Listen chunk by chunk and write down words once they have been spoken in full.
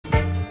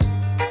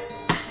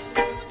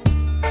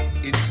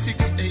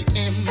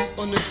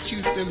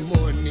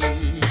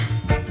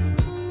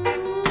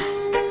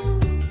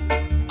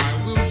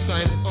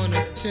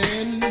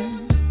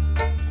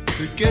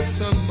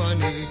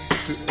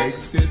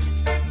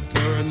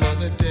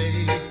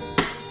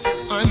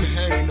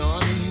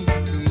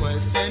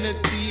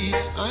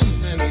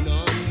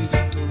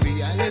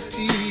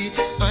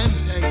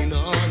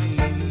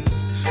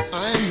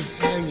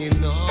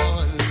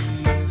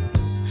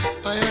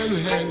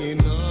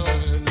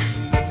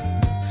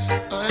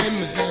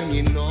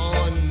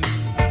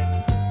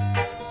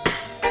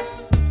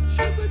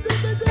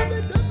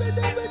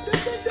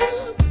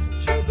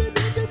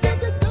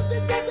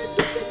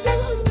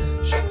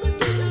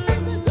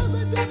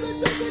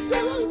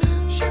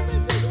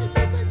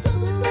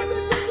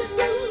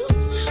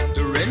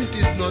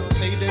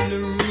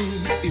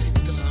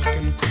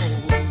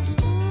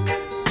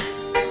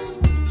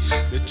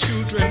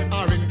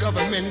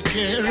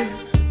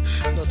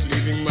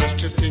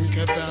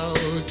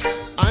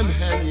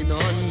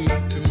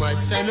my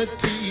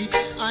sanity.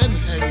 I'm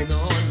hanging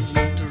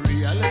on to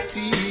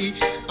reality.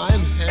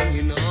 I'm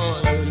hanging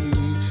on.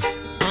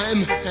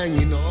 I'm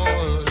hanging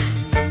on.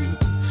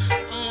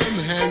 I'm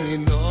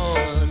hanging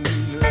on.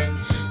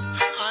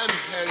 I'm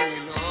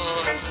hanging on.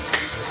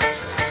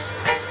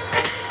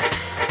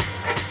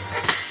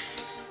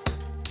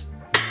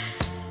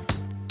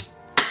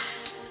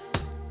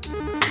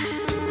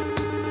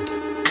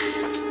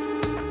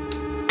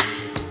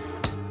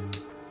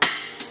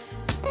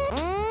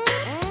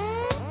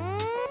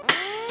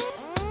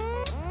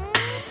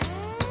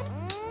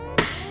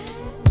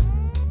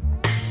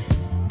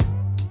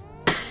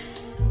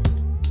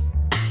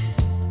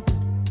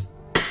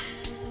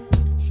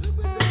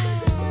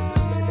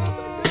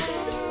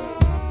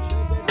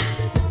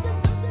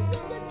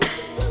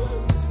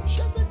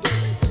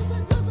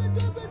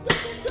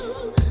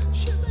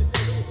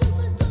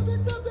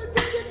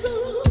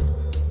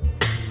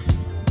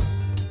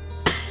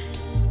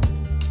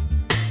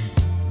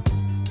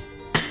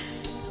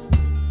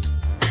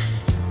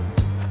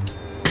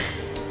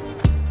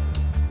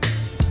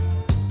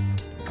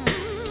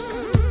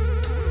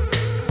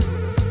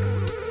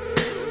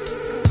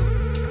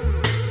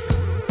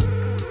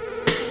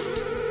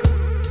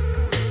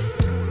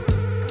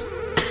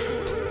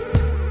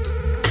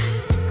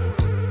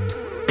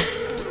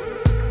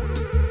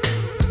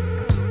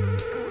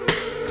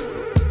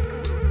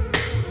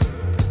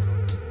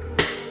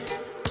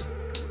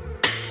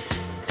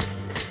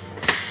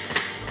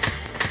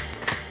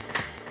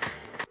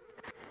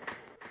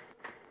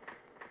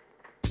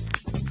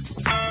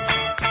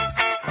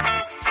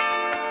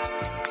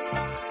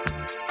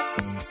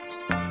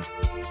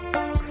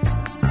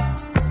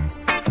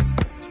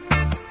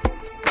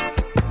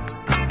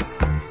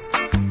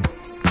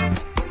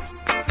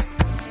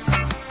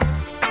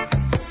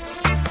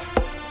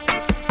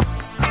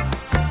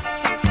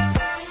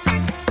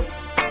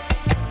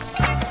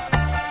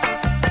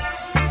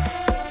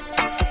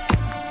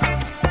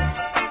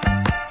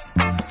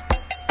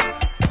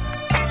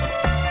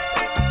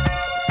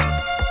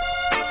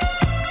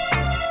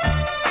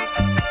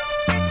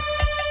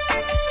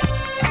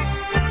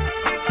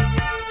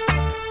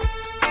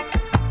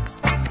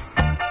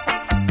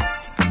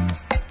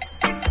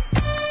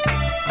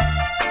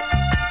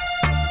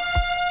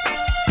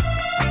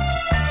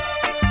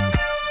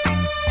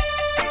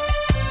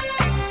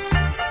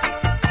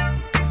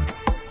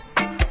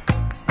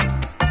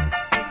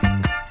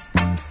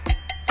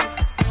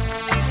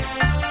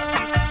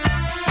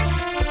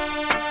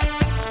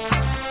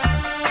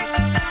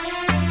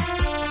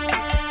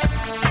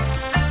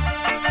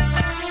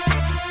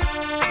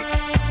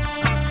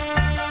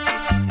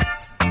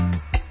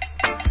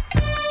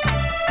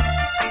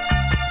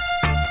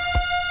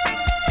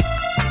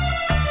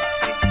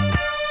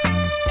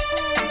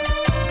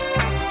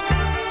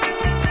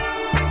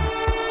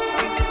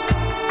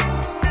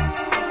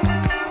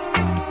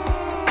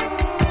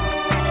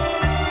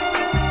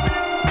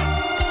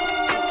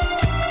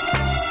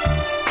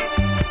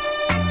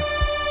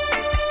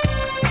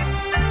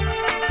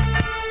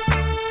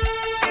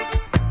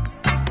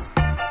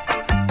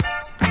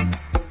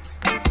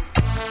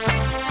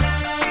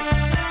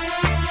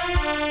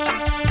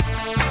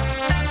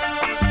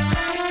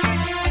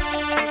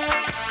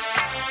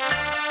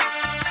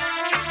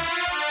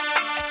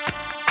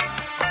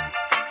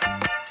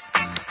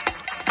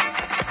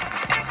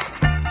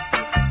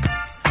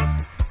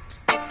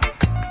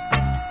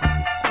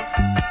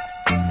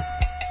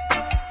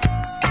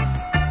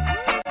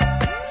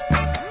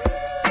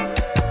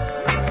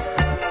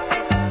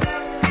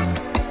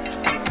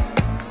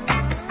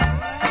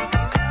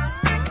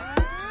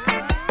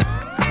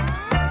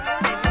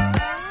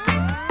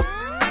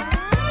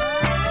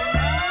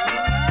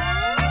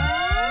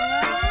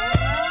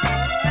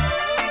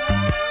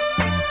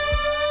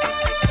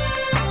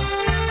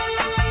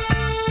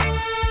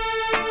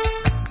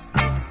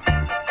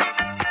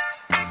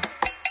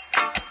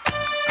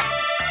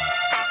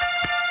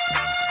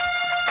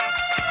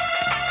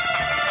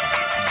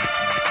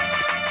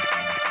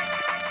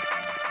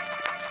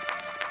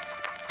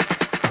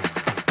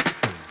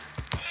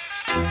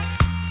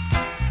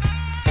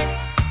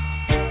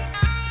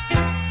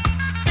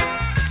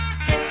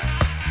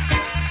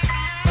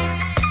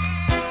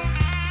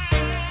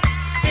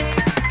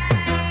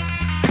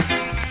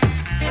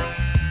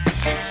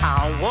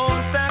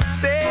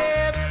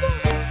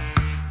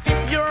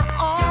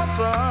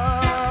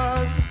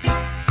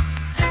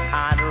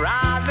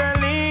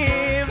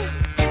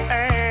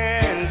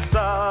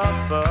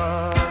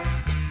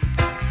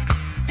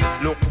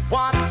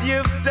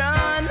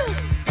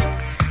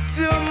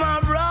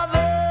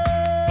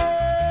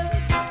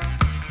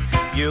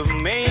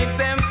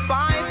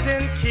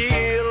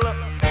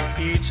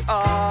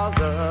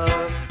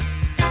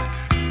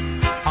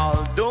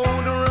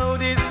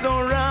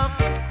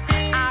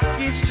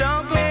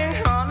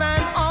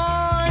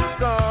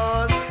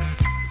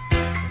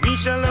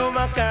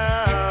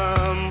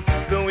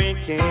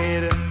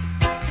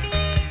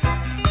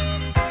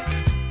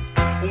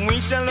 We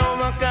shall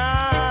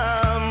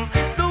overcome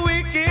the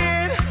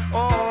wicked.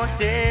 Oh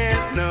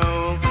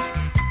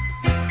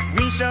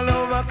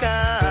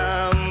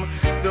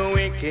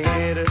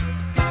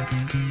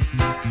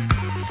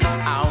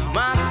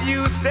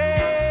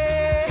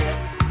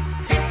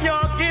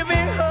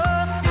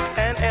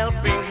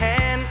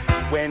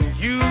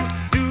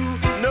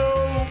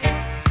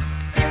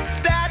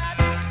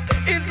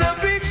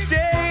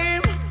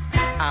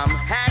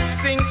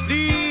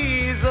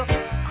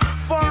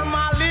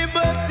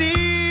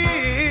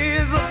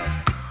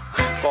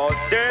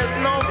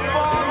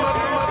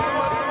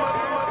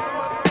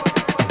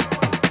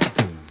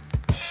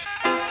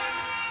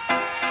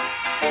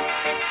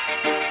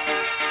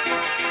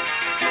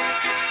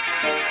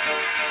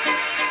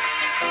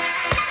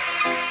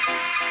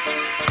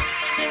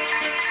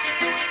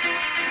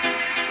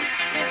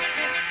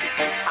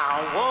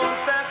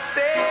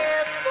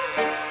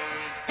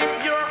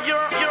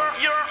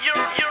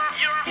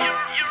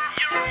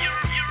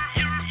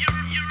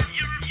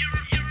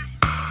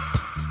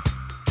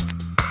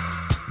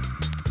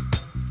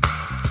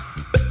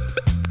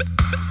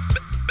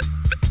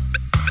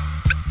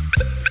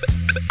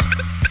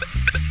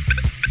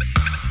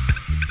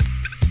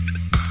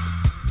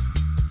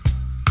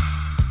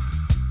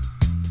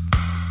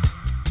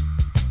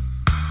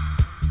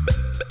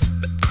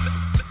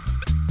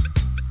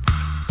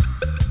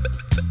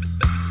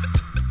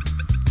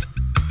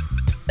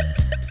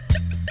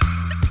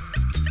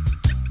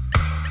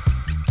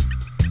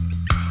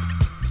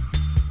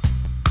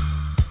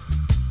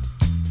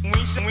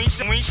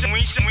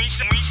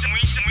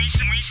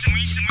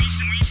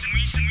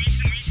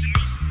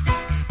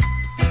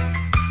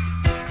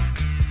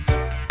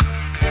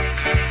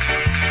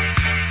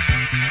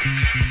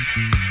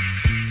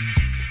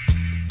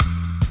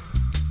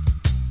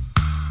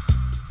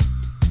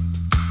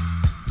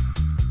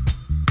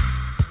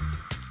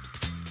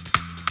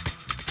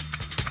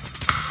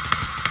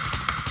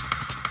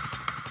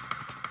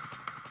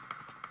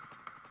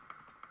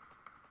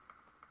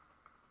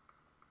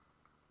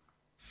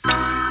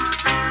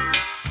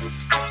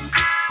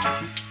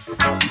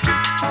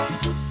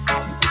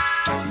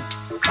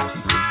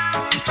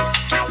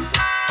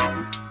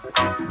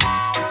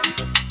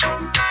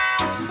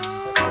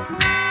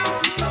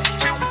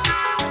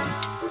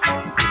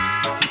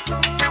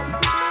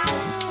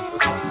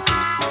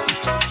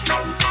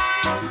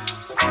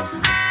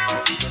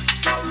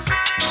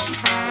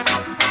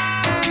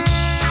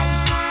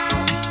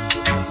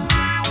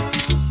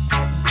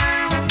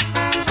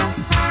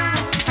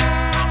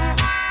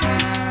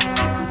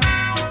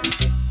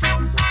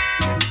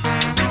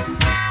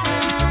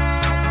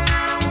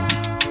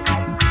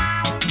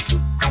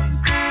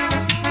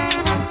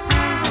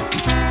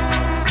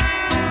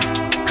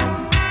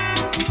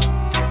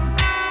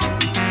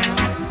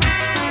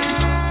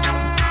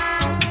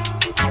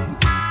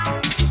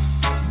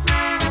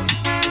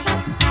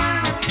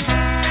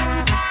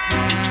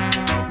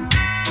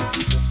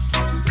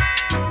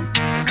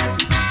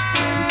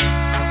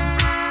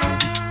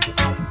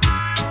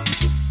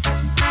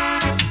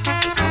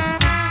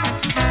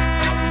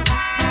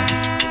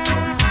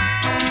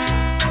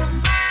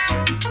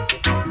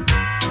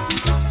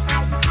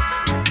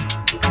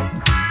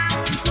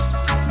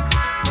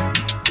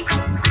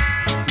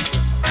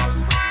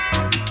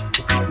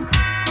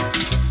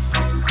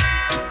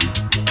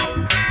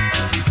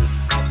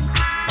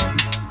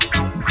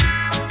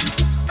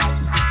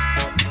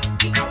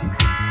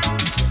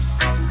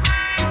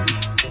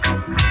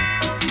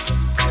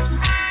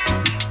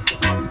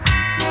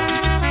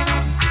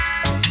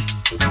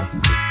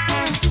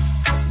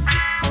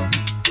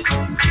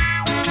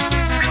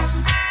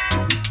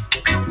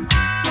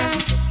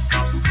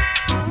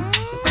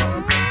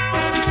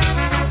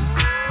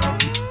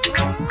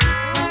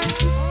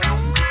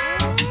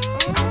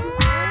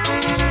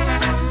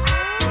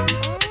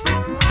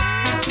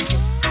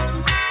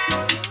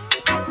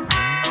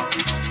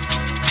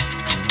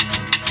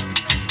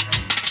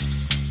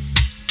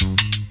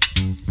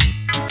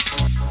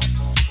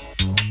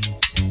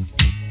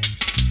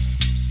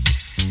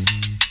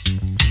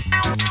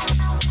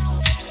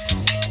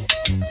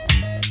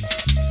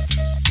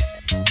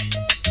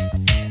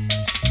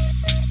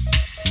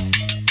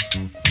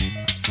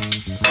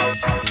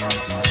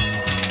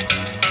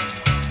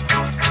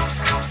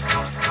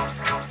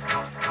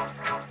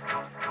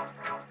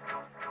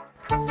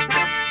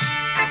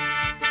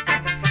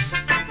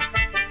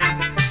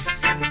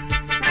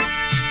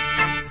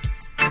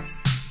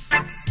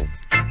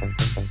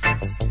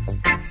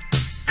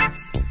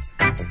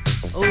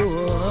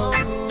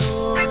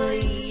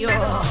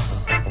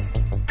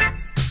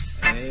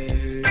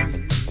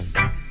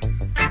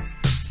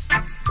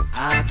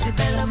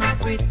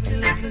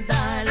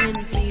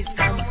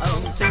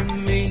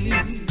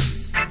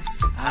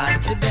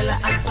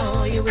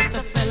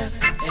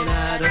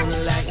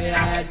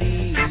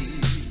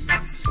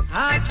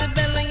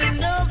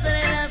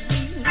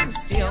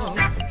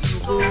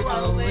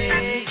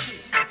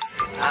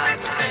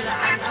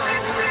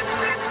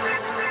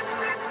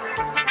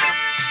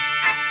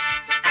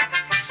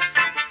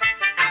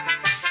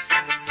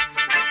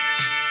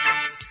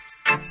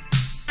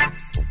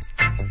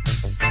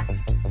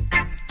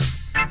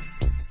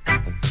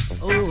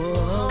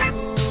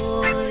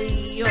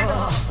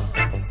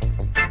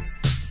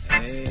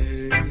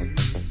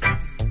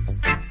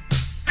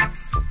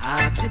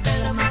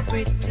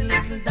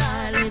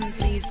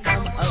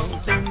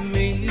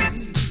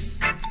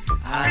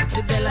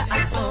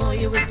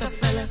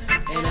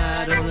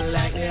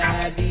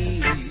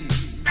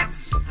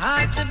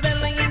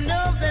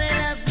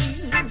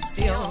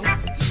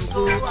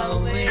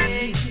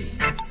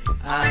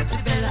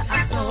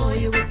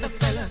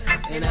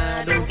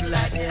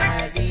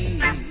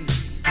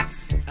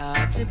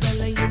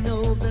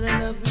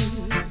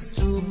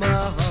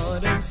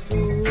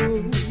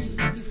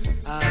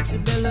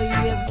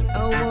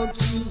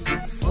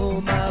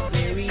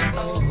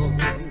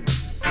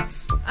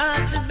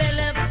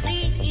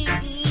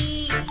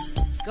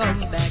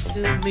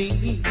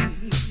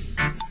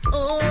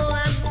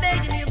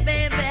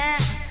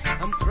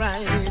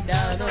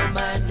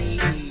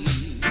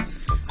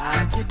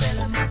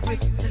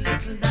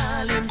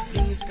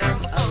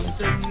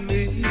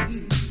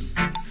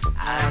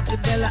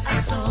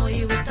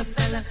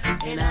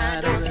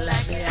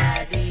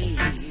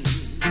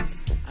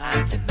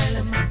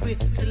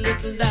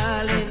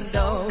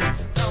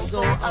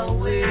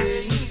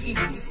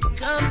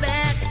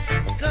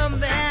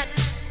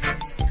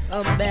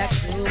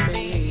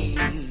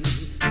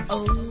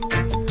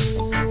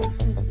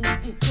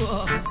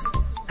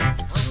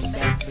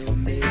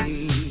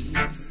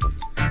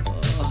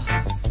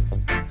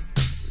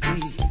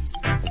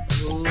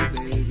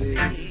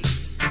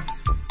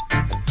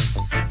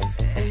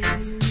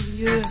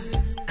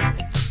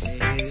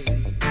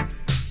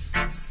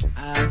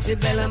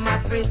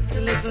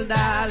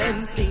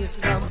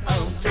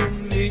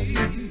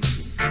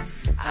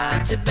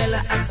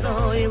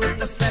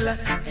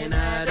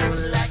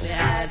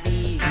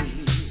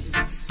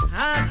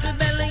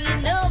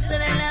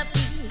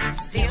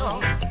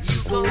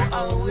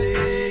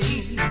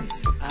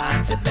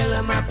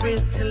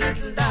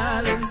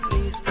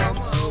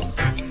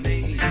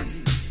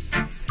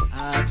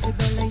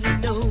Archibella, you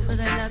know that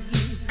I love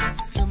you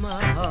to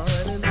my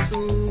heart and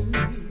soul.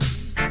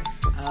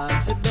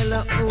 Archibella,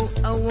 oh,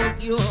 I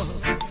want you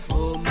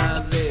for my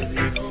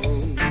very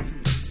own.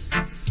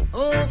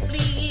 Oh,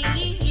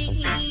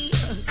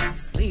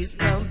 please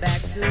come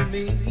back to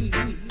me.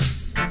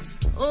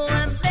 Oh,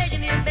 I'm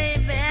begging you,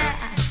 baby,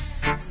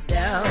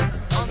 down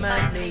on my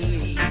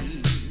knees.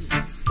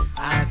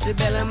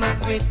 Archibella, my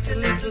pretty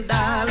little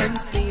darling,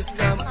 please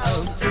come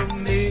home to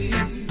me.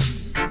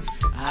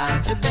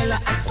 Archibella,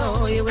 I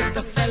saw you with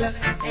the fella,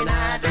 and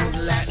I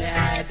don't like the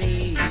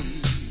idea.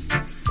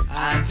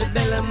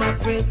 Archibella, my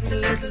pretty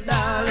little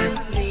darling,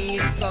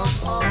 please come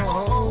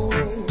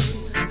home.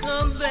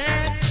 Come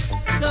back,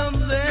 come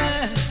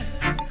back,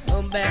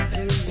 come back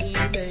to me,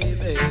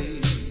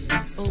 baby.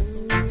 Oh,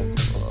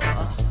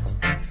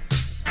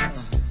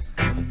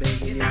 I'm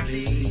begging you,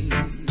 please.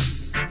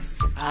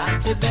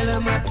 Archibella,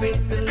 my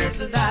pretty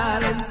little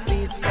darling,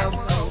 please come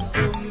home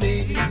to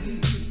me.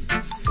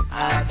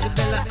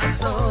 Archibella, I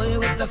saw you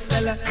with the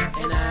fella,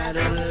 and I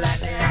don't like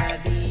the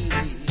idea.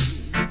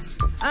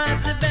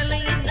 Archibella,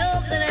 you know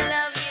that I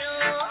love you.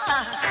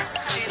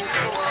 Please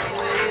go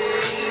away.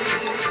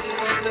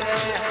 Come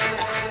back,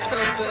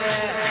 come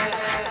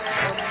back,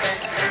 come back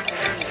to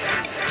me.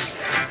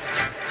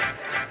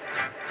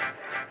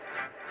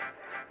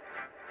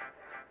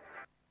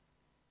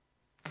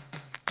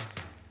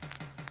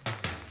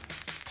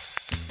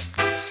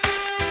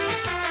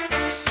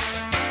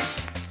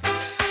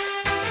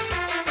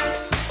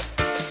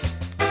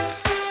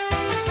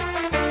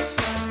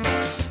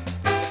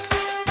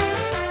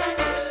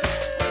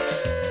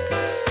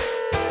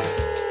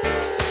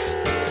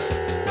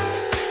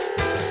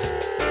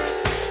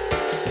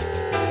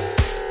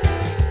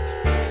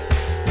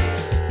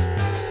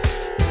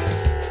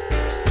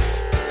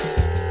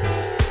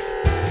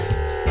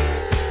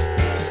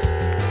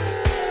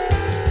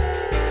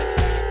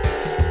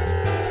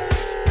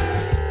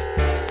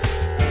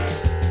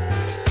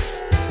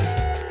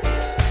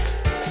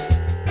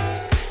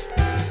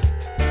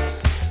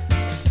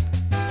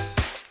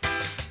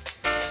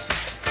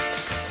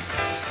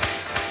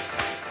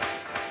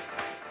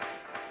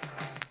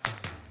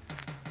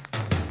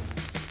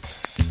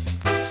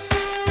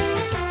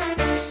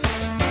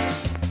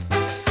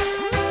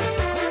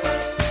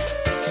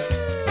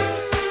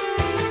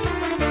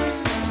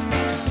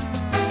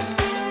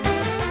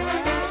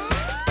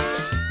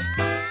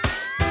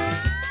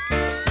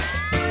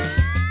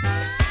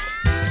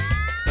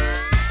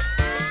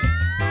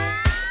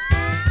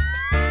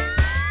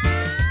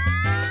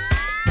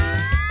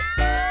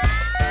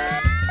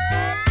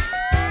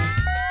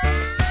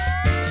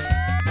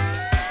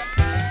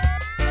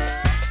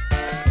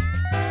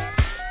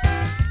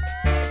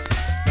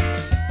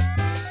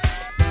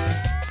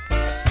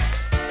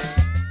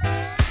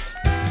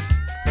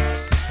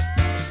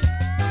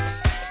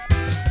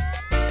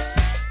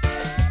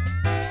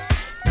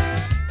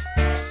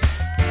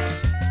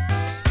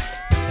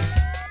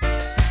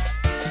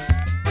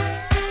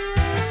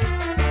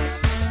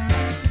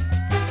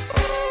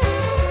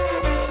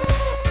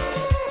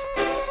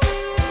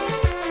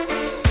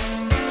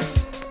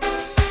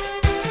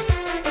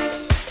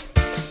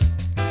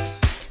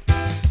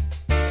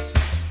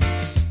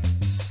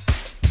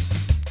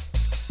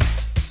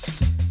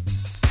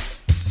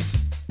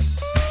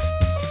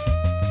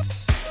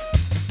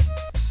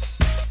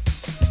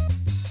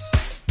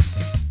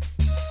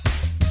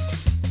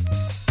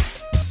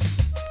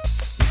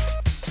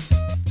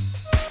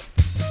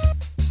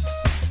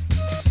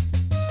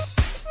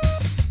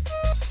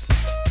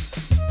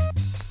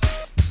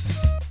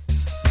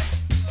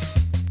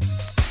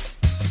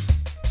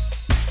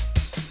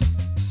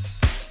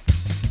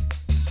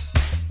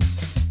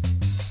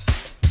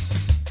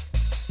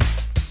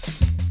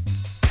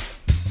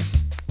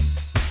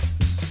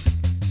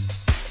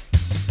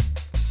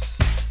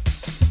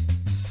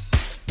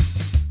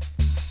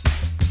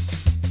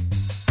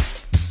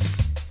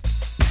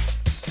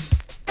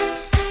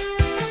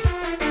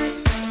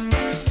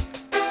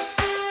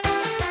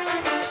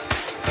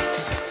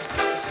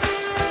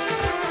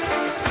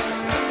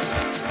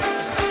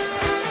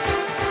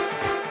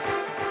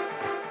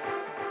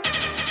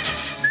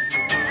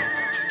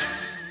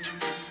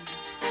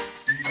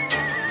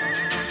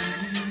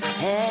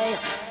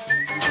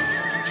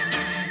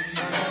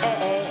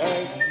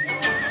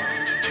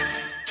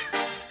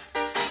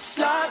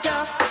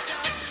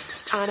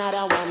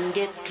 Another one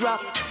get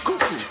dropped.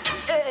 Goofy.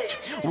 Hey,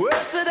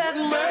 worse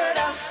than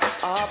murder.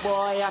 Oh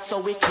boy, so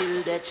we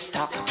kill that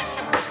stock.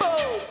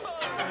 Boom.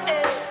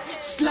 Hey,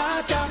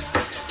 slaughter.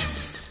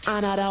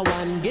 Another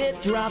one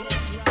get dropped.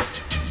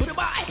 But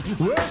why?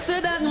 Worse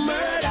than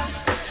murder.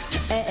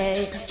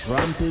 Hey,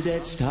 trample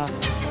that stock.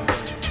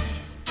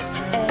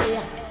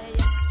 Hey,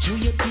 do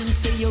you think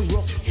say you're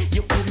rough?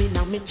 You come in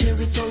on me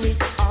territory.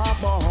 Oh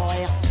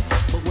boy.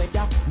 But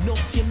whether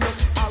enough you know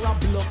or a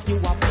bluff, you a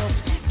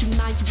bluff.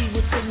 Tonight we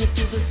will send you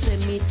to the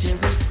cemetery.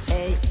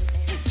 Hey,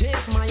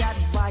 take my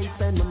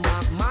advice and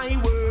mark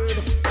my word.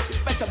 You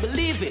better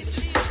believe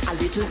it. A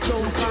little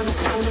jump and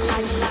sound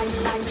like.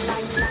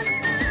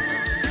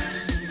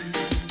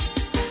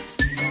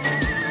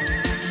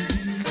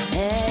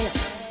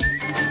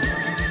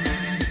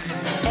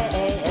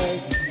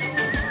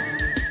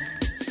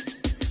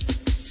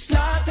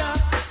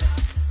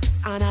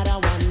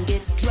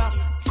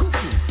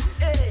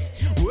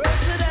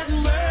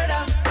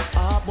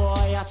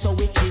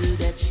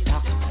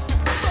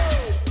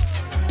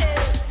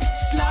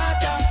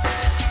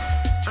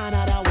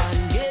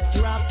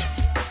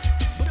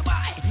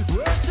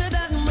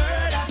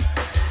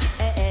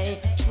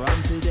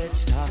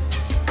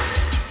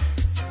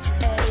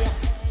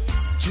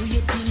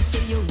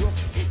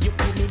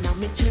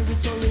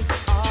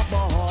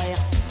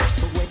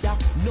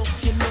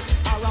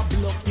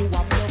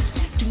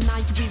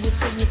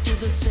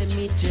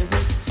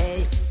 cemetery.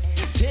 Hey,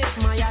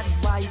 take my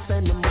advice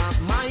and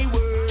mark my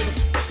word.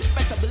 You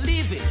better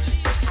believe it.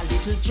 A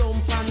little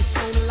jump and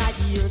sound like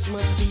yours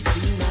must be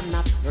seen and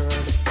not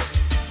heard.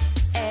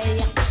 Hey,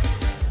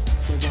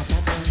 say what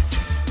a dance,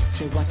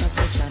 say what a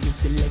session,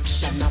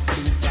 selection of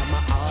bring from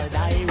all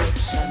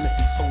direction.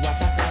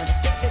 What a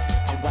dance,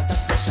 and what a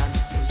session.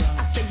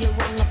 I say you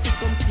wrong up to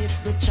come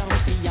taste the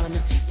champion.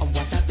 And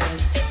what a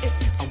dance,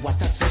 and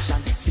what a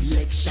session,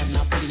 selection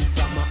of bring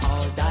from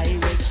all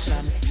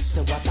direction.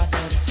 So what a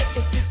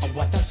dance, and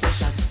what a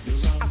session.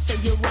 I say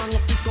you wrong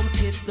up to come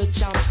taste the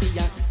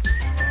champion.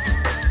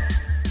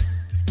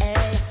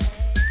 Hey,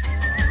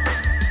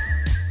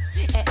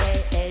 hey,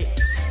 hey, hey.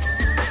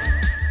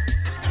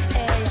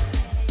 Hey.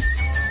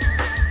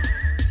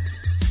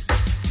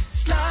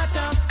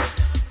 Slaughter,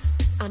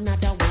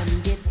 another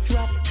one get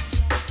dropped.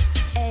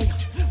 Hey,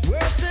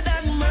 worse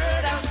than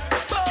murder.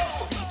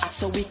 Boom.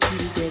 So we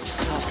kill dead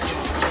stuff.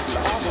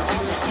 All the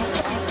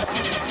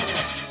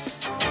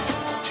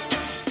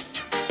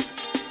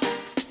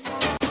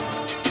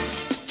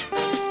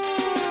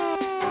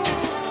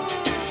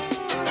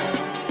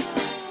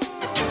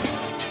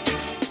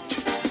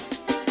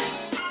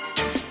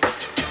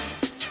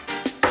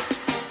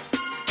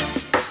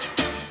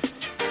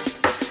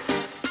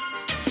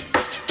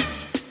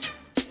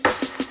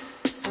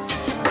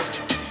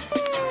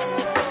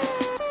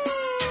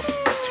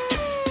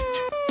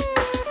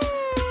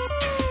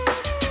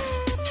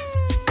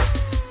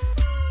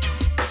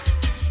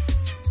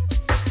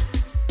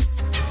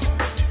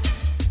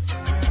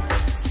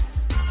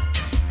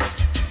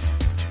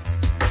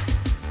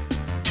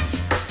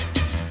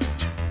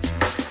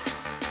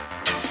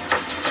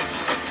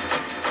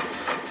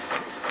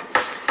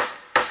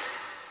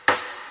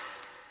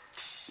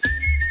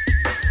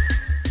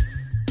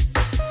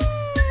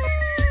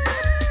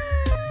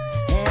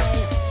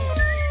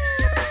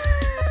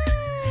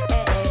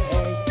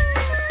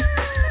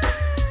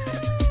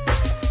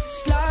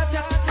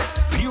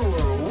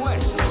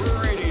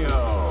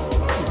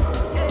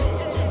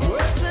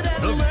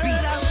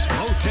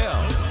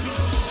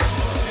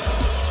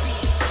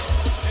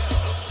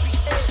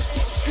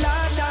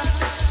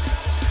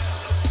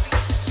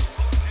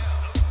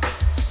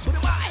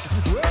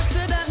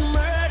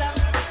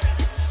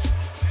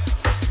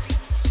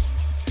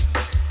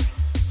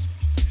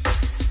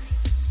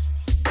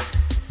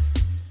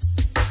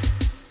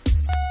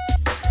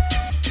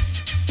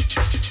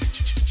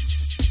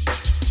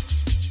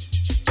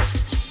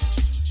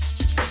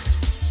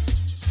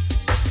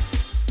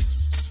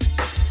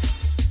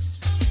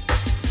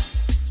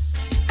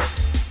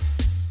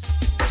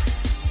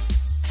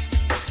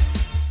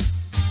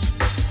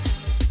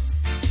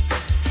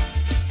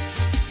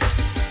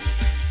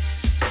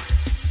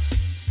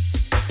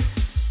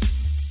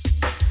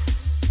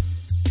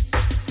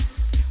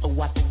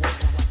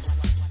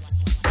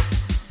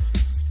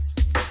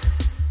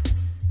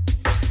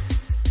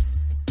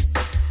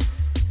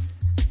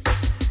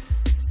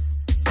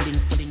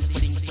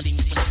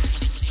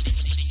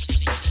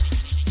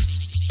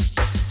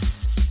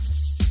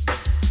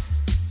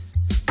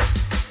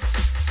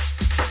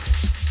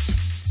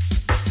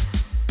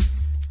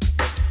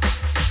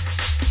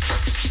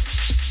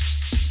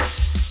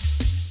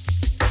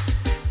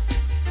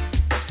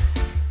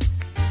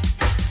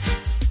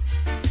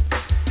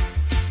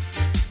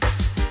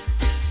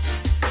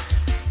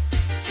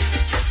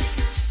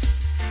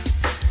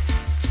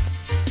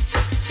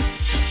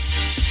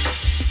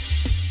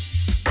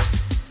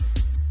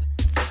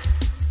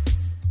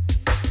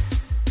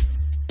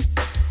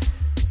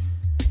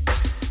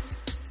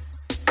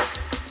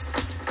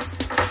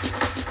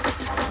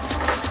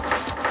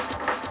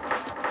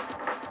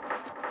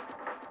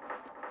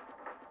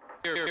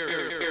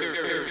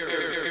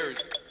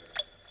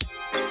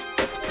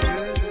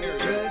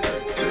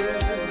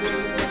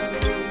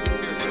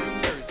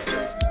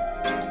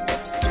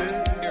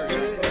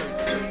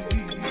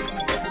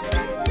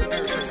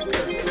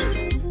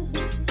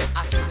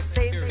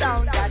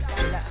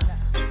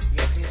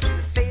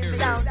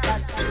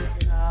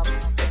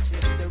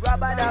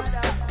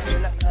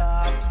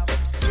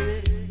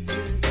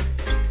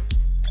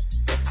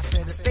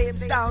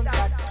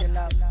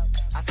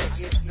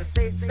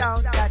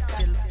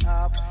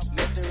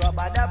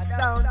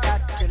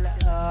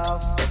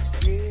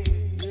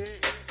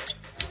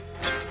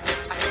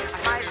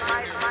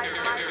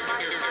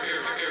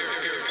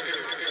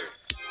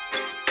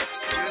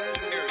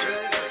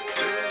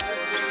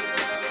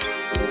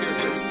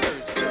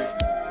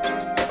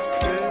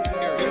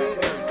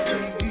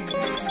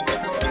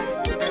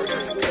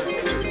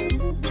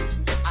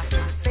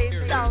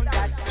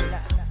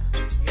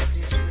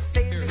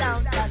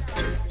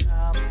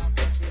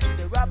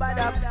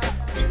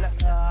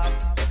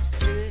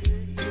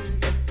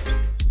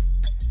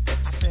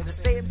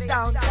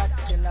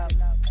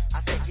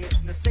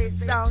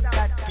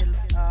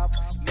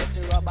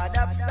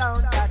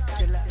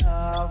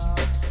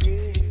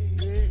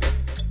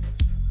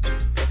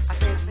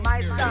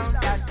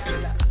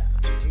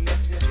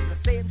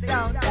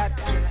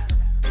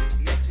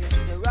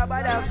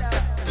rubber dub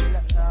sound.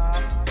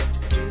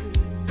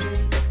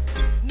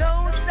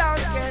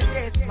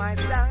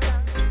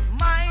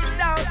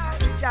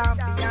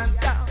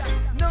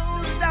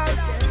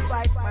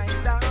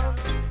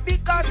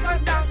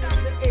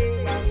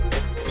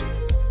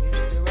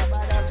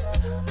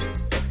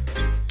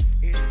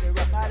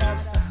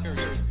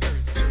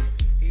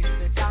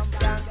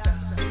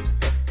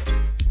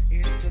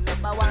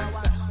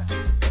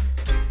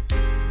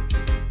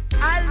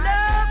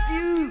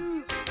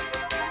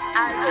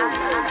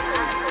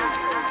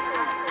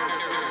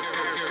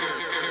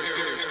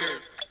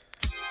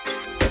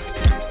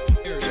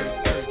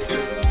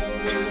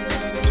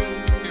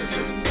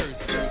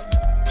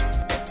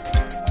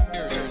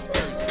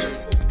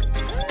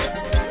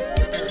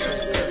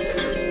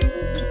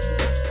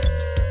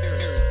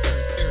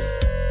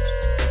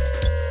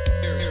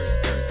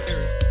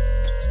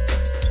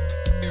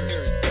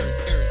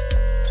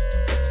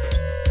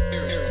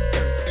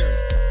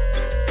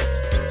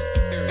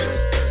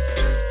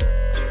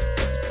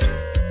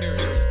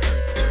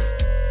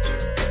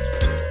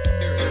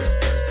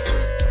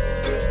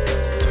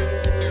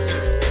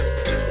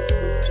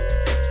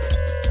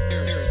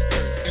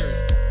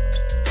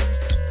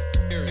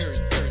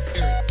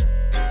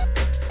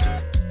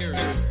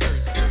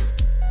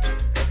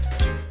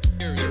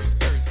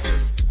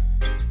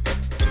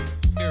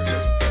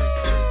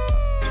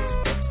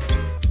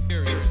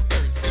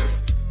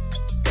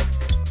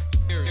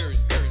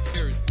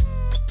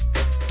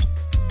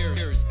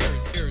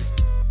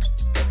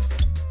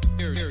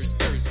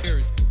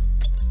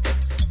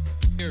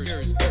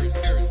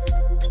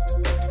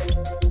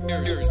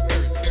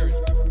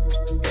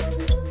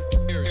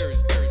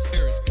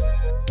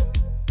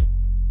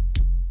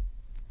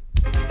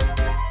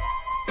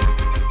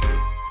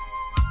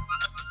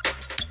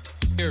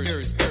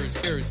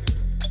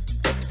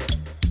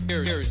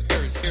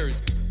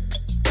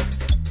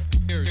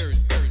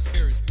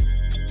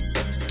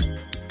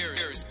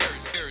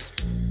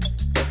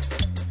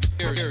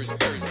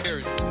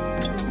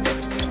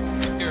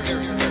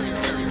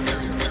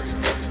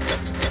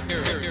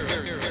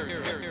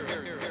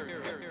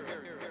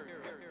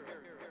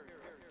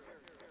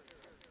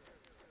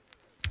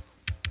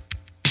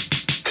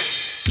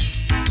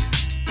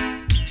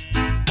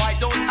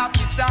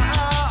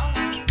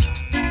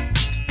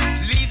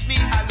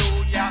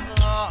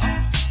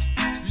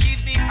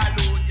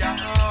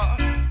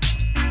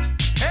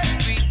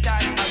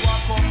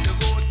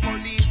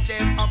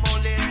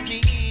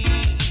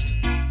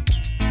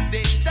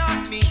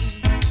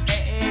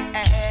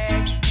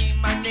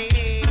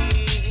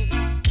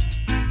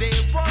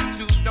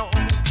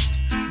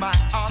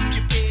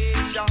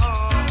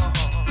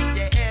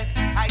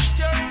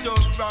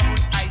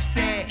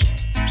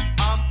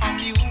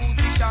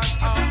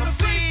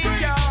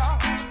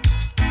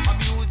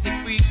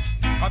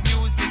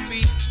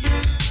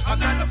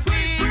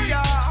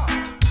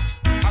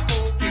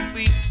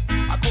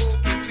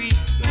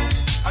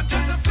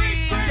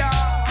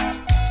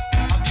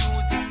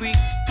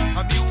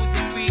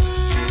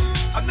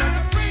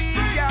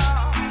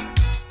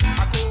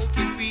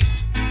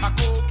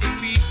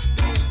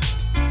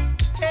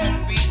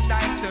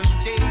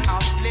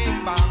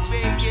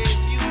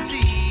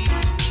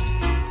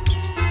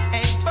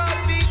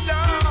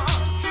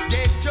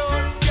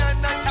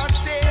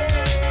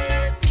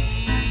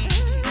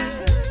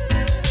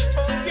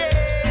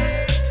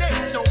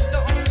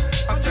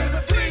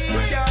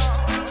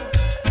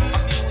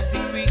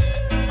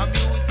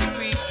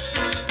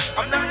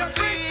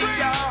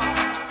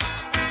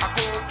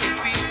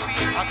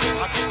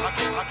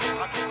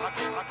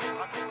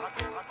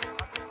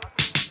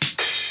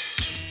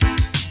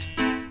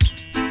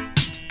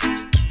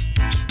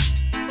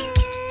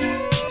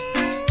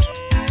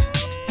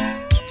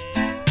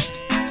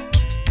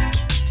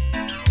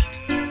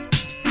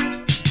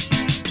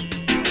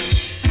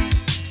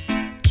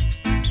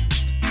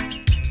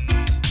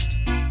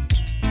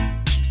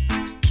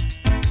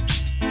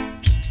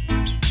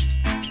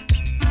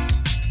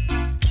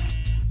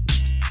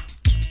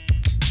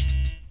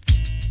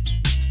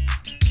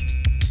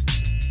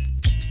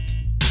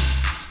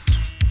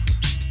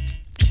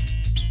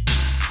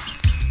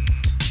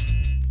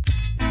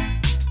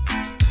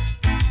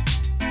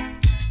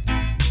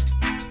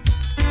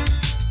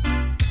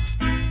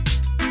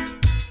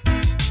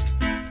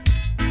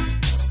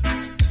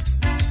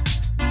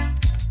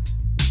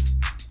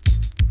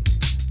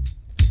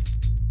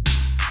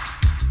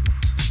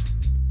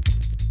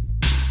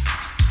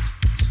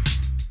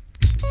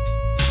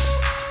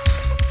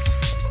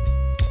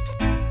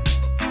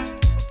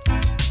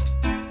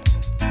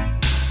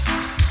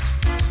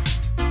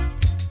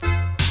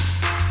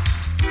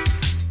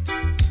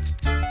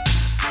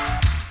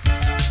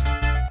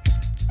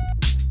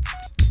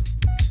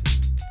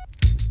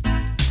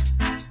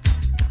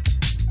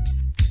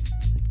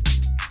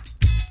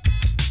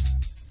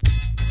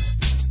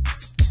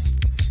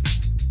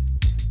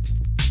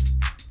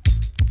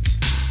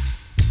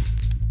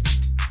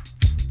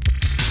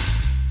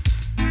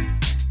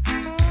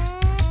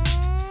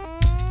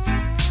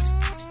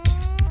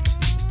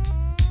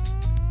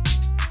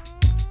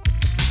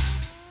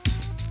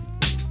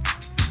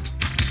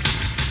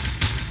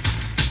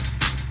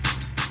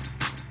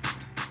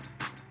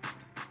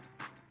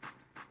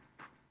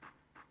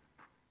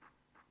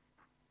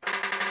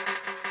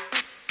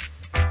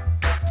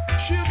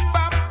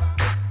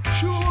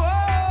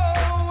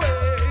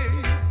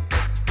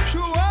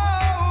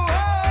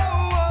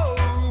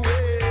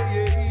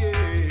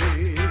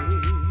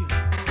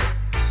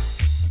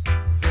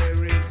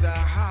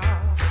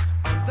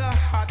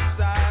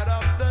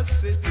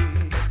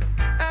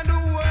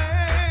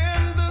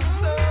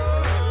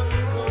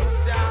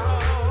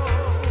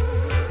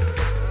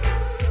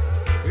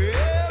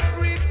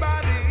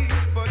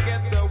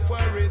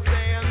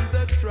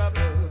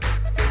 trouble.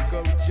 Think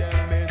of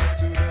jamming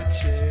to the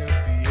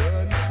champion.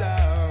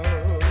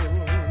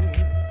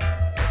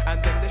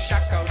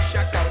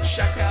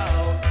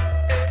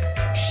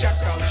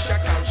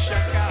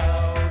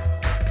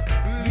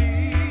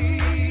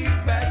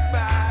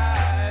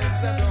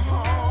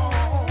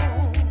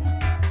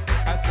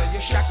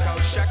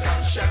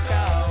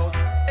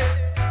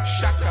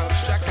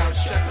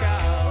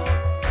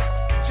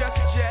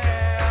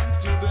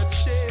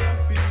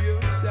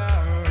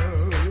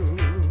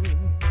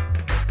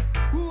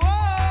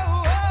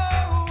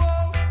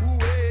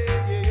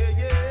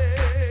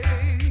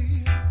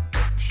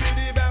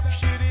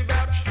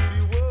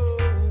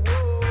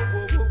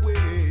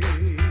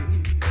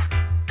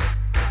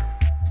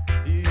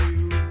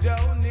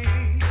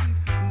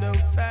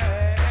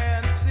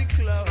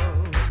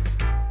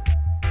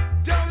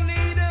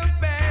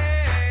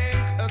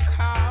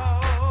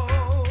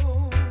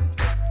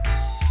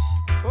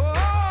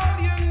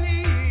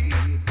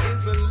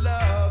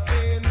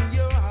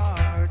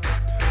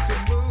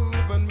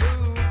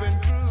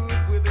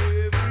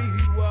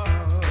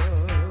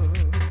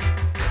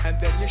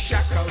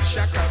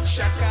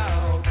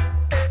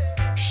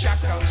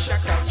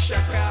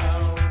 shock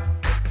out.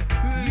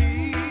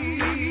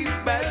 Leave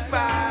bad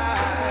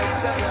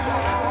vibes at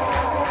home.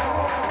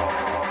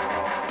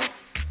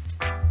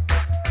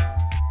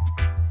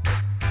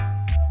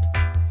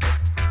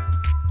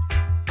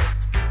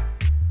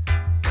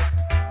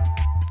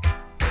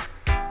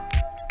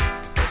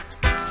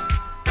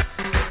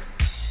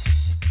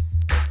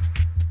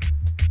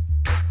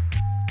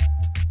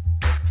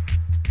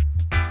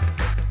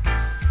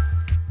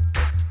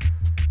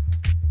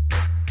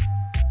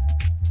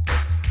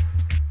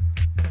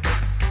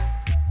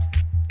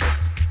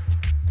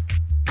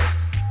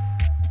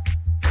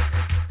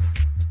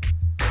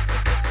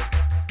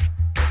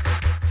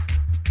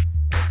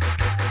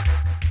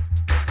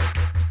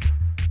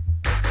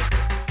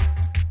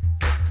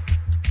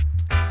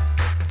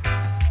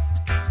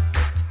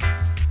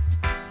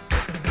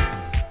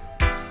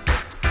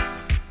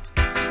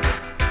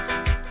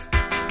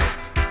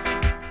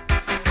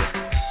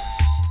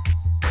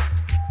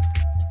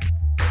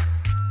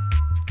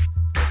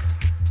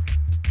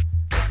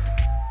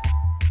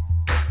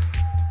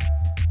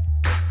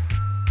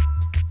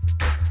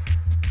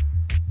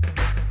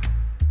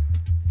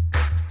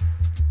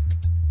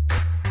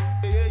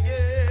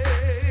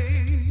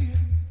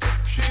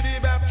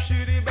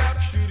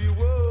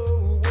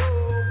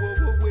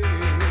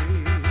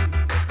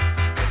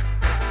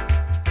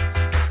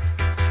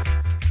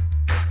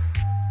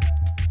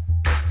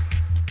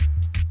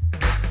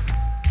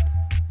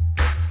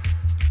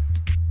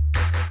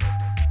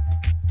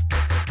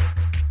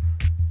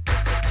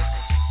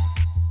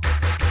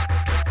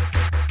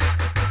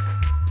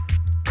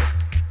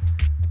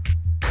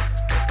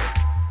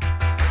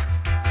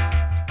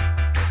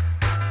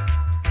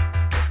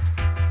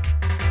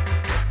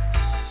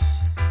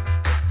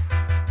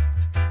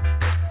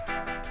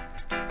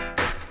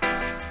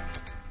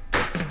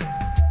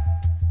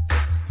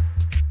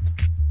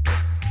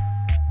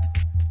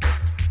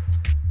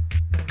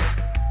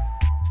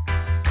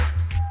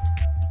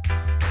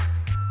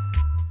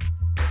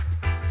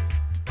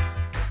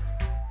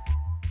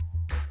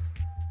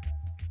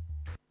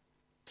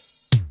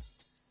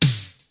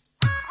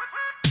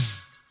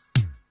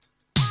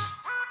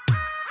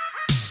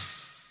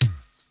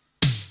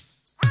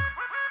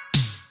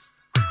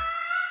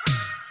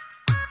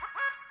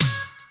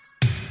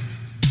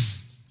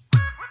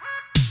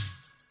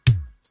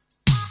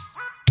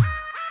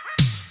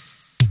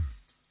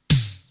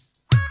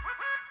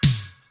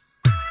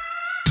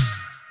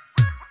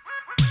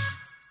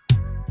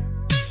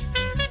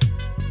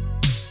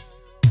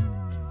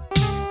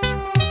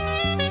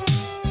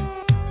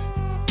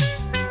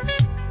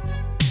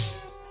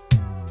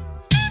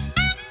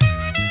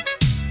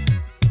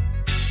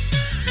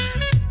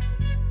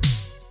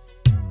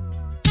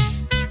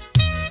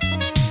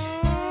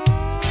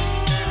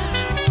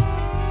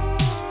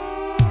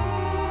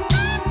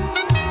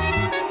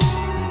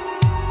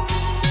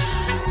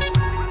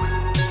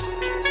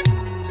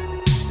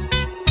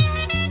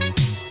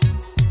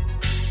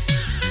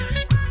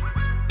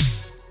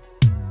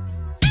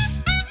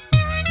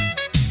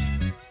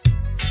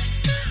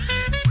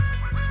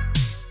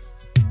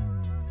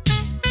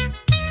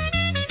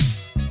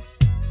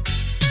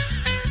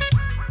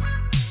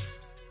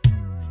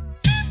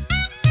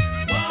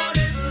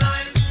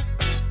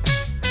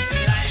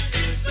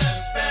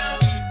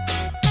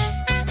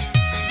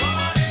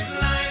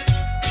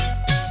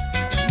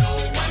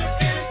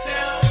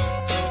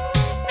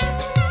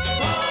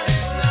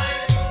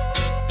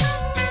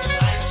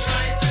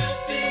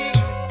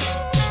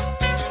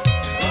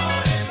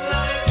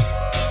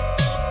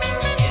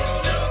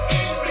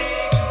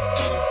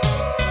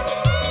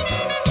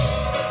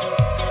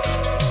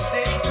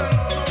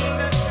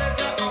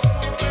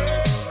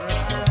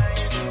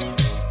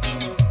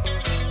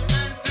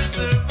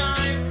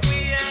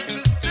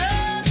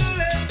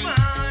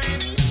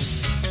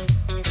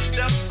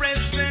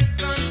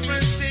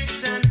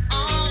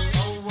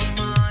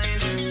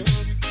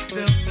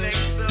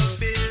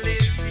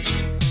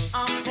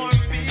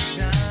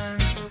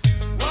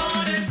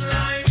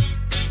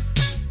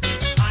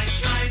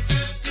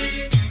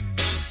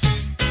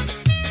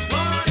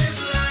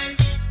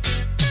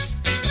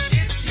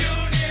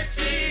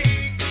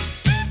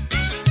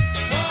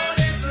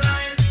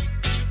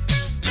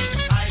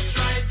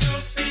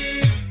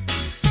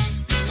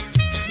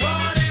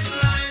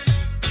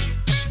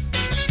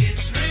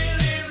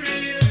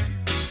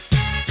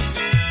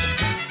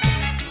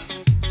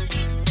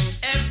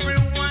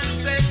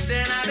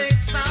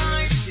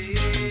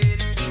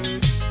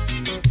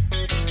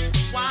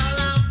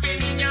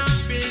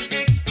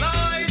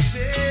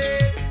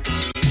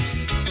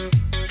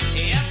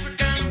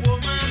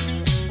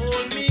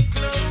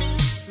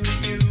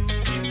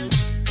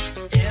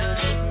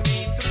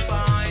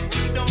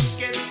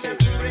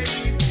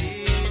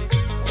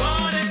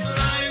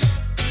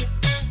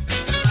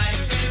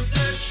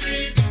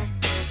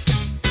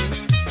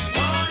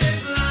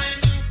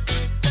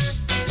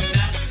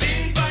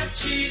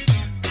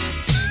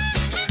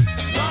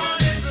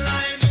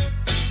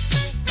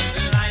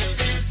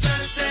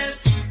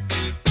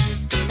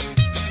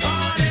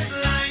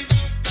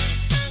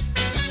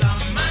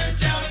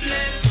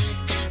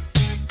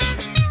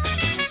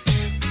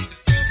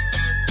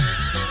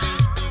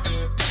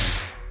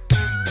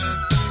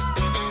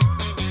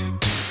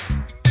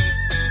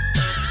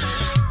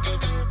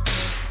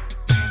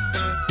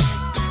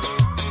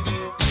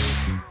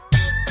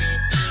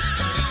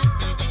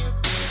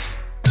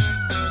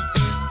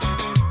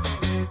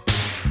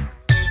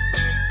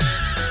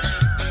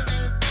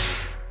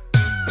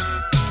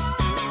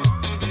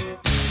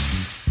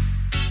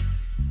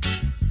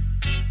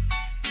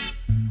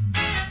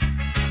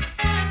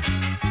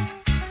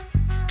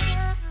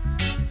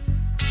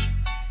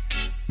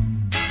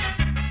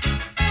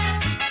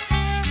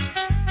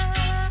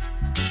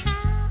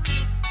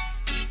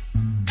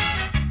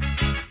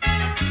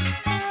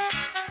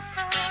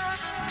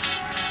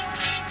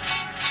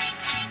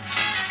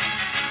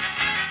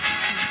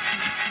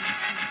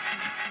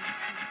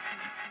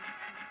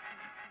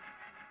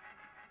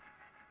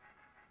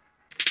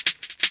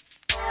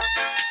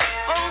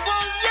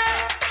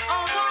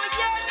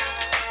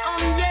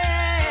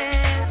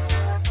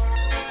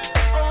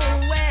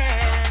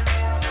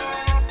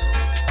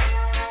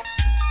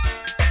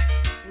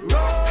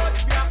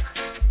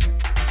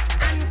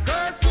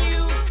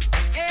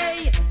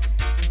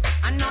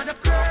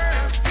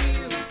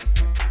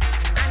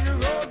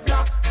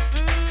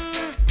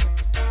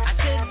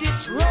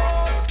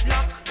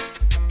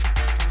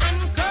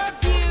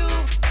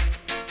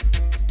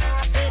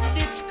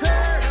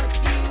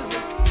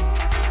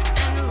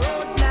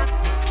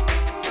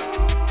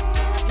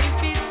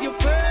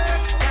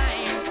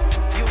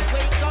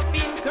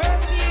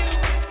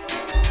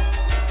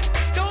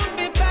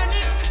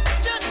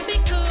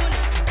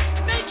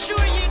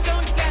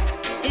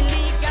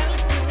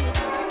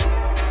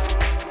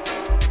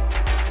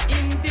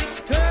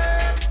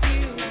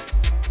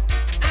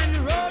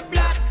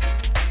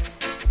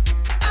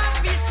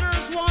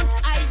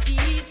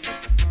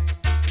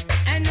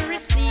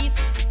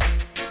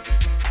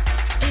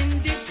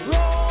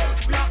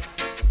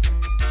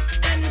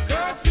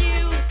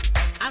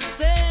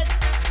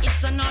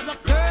 another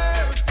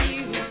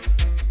curfew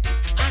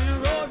and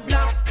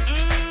roadblock.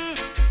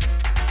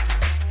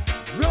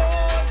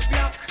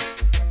 Roadblock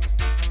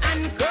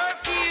and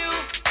curfew.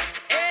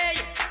 Hey,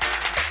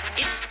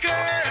 it's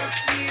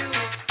curfew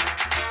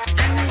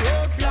and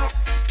roadblock.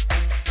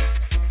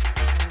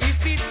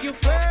 If it's your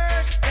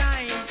first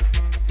time,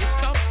 you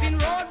stop in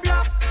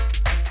roadblock.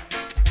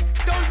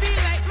 Don't be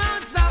like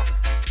Mozart.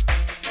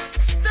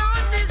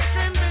 Start this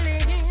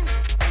trembling.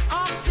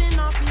 Asking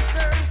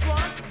officers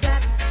what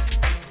that.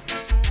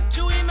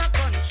 To him a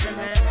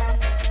countryman.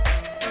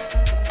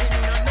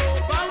 Him no know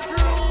about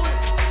rule.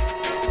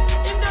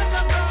 Him does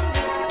a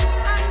bungle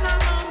and a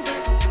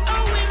mumble.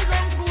 Oh, him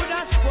gun food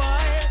a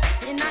spoil.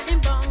 Inna him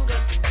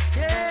bungle.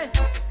 Yeah.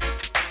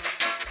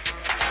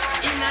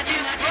 Inna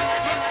this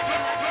road.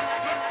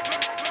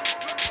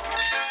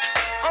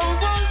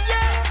 Oh, oh,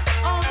 yeah.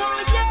 Oh, oh,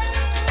 yes.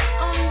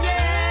 Oh,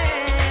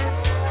 yes.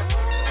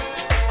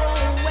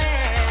 Oh,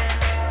 well.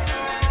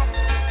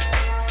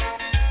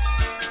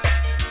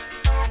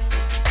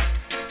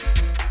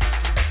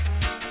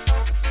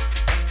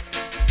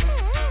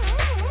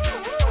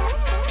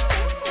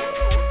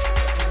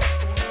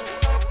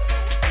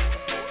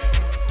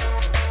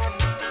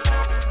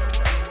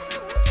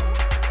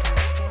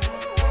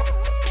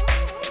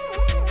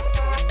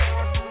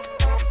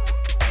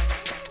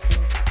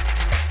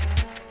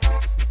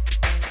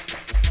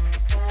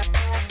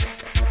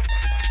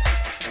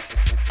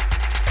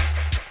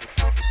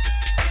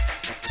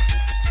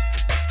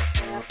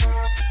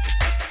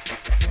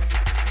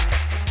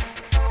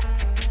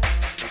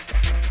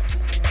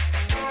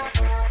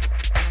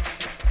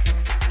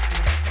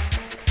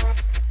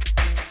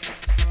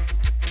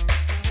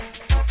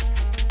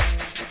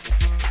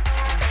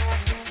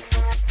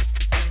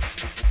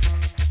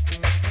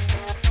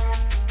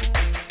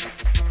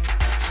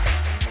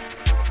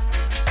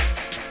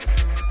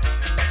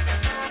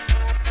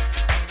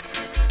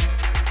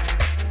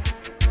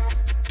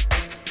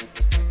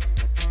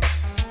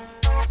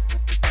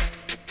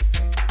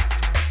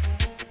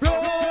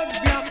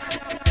 Roadblock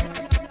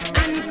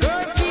and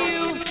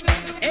curfew.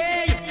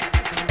 Hey,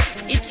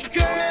 it's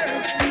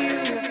curfew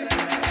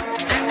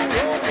and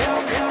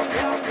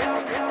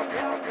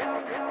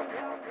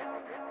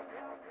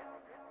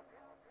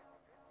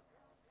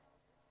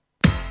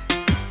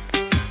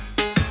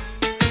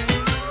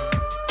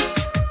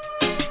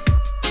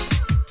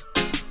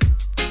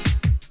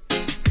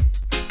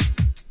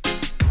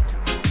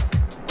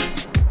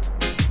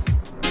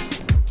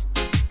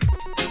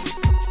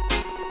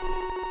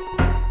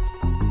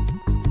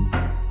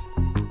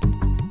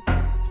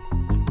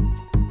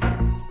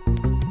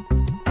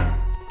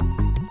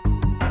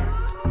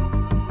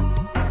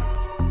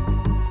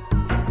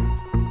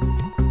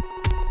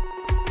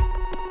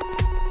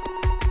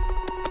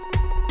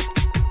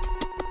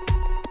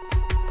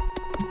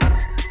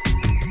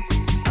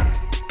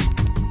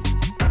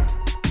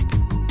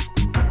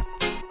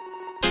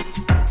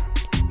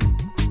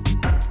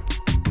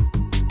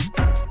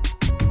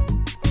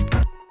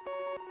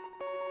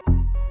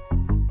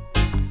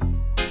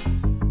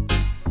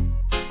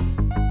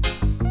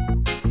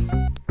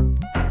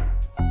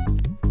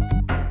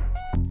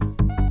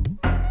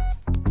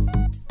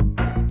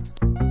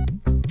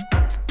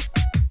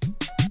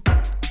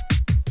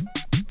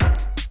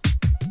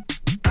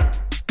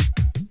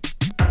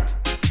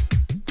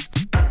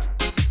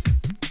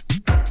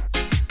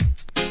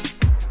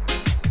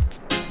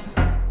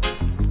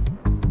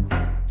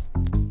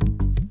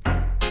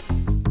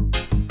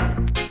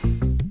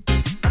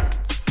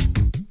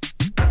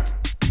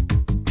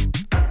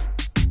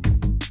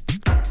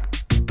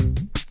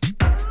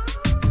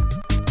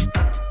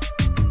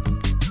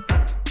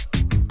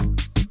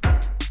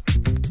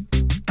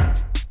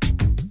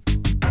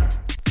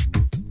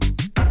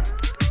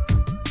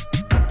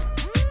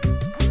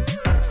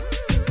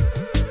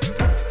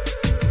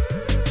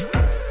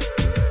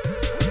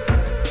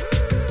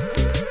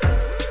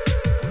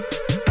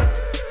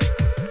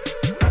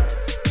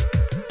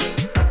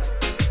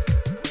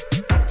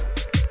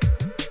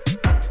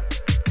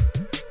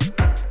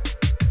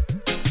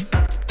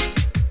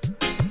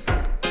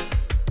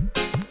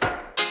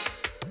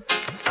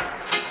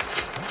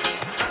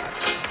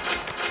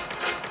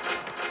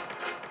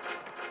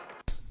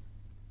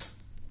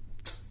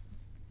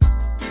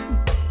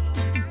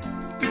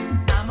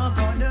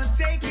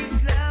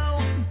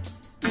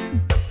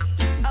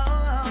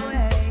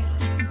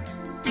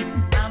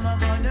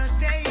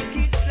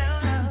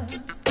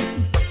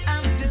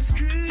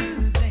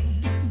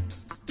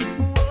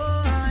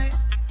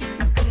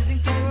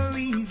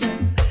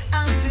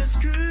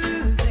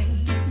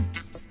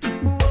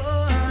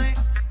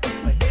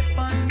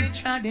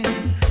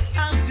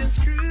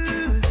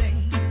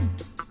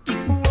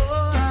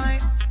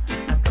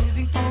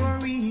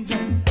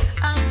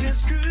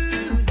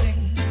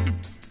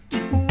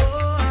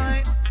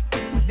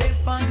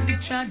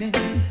shoddy.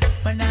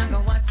 When I go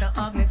watch the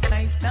ugly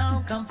face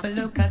now, come for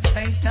look at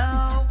space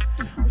now.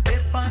 We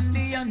dip on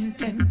the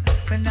hunting.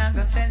 When I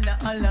go sell the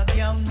all of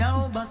you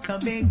now, bust a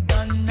big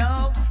gun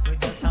now. We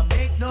just a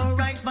make the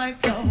right by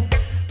flow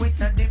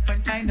with a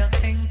different kind of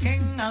thing.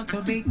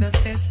 to beat the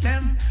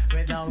system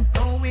without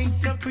going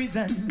to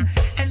prison,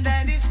 and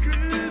that is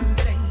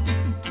cruising.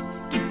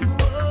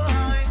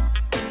 Whoa,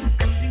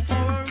 cruising for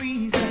a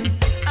reason.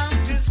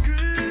 I'm just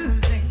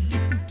cruising.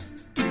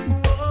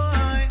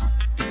 Whoa,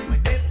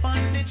 when they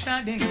find the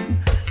chatting,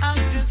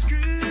 I'm just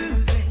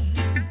cruising.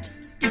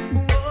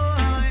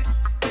 Whoa,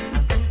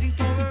 I'm cruising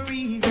for a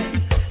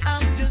reason.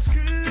 I'm just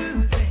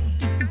cruising.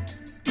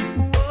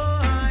 Whoa,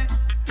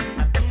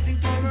 I'm cruising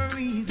for a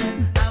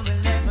reason. I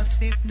will never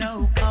sniff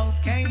no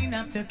cocaine.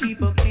 Have to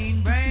keep a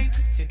clean brain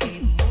to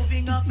keep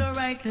moving up the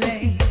right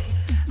lane.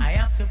 I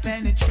have to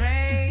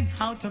penetrate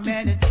how to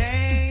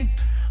meditate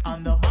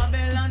on the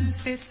Babylon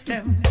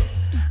system.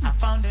 I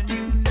found a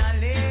new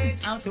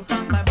knowledge how to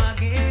pack my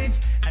baggage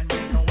and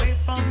break away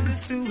from the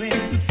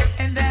sewage,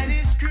 and that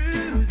is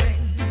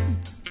cruising.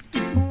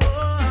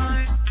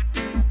 Whoa,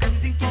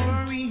 cruising for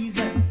a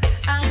reason.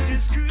 I'm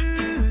just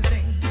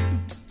cruising.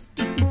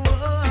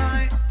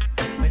 Whoa,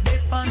 when they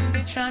find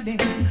me chatting,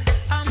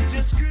 I'm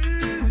just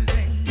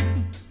cruising.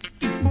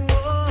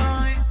 Whoa,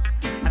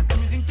 I'm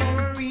cruising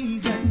for a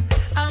reason.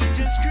 I'm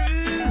just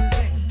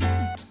cruising.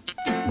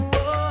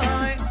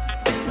 Whoa,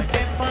 when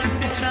they find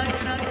me chatting.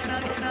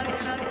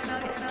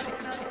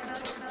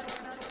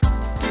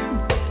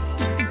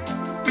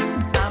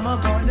 I'm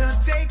gonna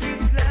take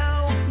it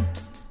slow.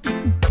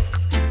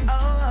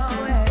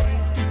 Oh, hey.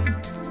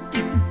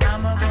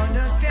 I'm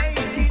gonna take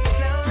it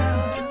slow.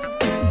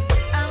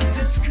 I'm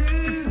just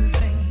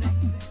cruising.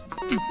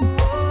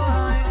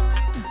 Boy,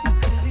 I'm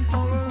cruising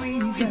for a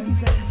reason.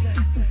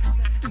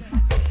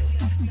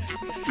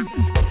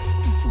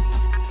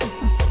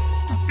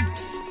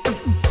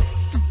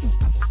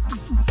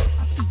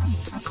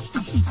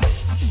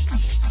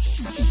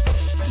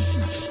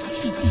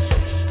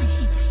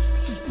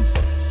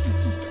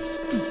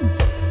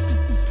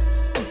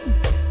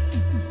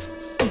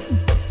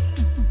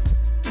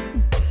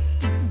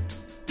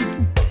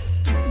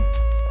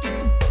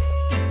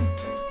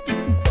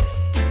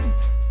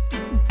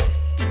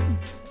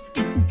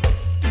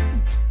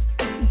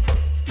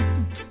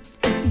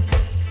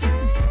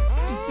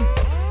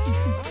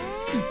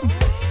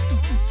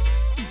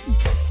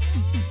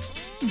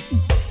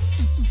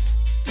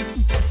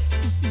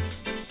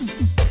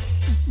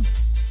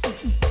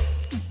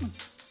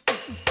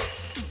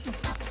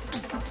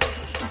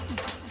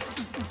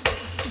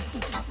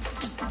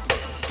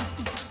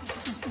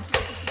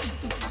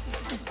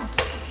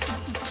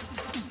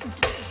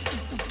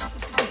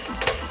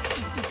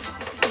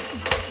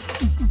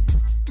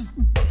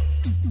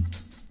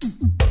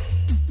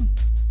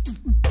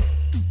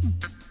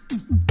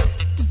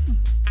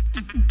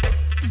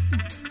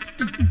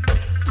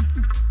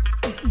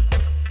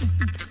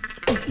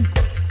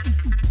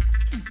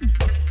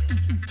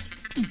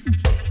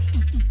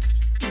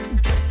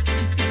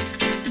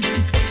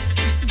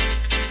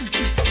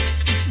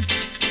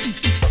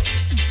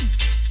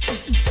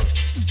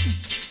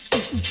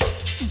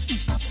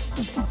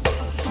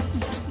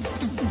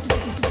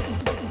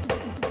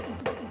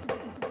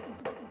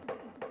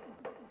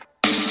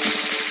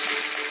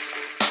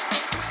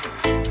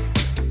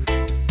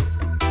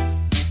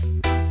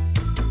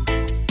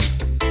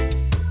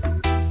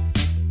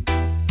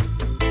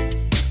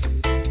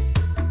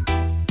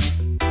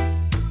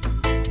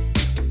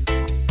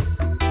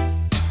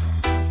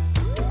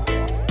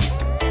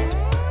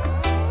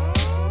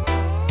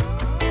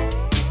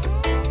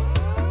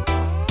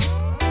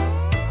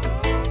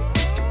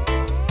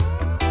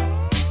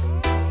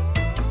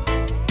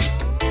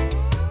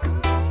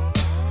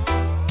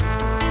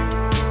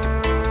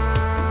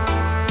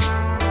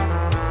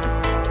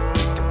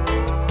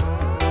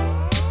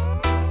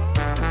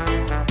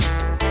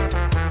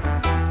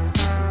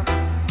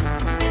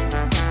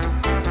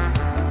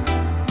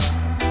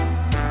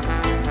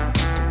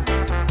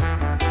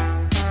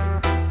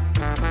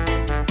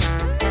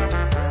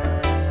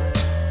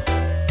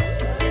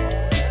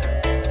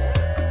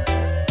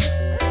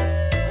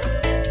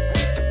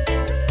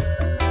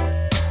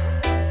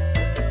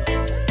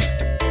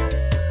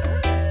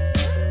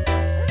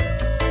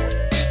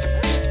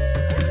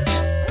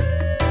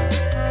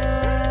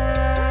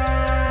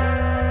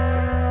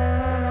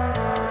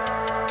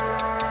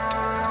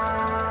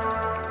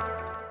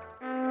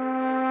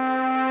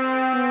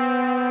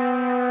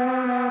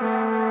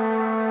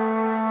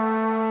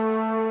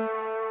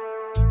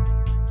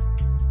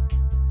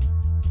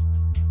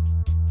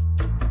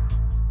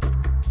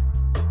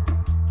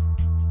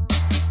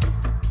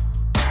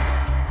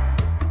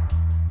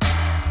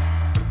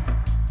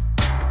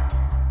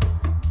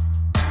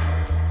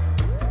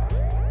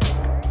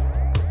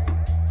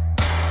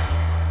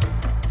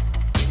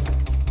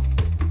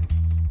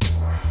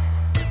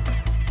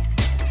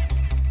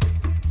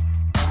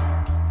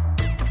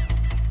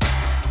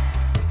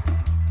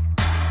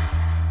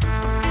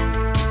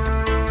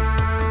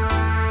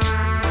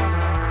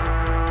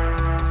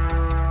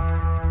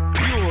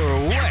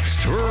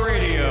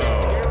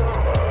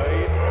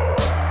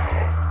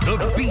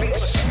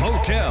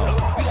 Motel.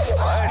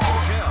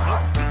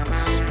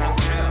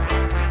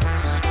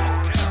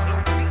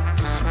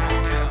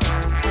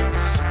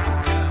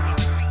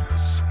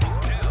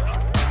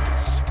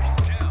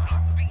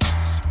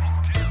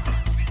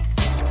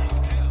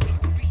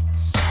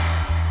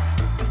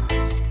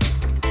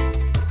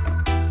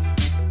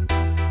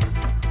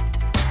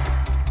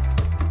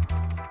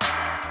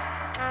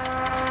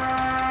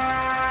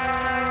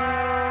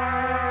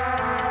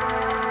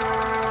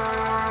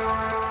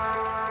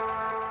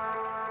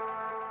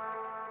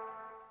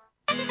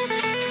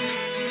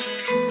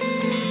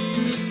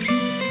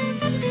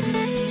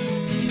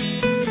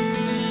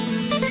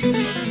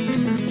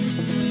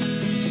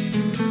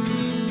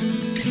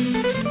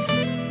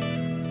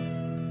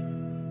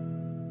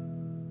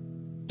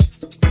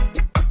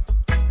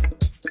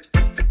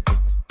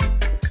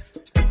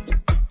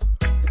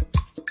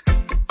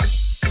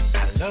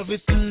 Love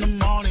it in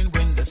the morning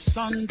when the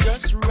sun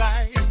just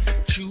rise.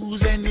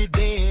 Choose any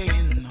day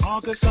in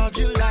August or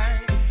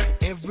July.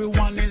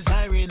 Everyone is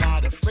hiring,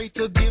 not afraid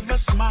to give a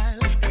smile.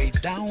 Way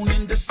down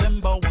in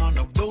December, one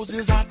of those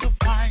is hard to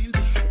find.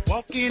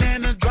 Walking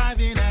and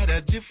driving at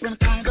a different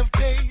kind of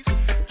pace.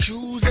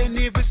 Choose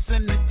any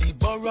vicinity,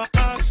 borough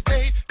or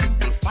state. You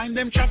will find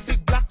them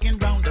traffic blocking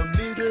round the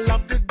middle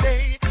of the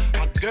day.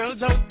 Hot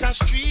girls out the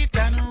street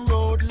and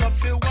road,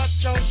 love you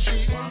watch how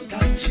she walk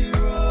and she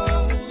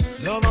roll.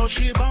 Love how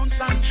she bounce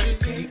and she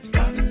take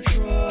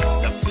control.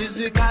 The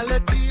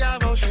physicality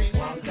of how she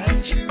walk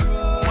and she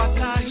roll. What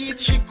a heat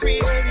she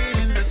created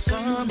in the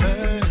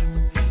summer.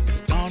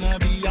 It's gonna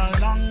be a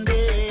long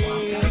day.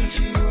 Walk and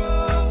she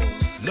roll.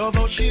 Love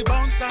how she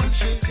bounce and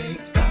she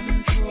take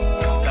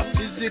control. The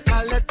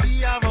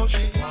physicality of how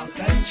she walk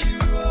and she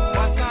roll.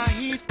 What a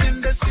heat in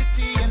the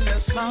city in the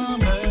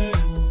summer.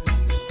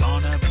 It's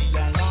gonna be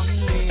a long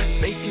day.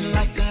 Baking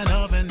like an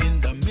oven in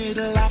the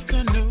middle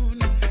afternoon.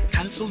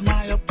 Cancelled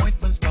my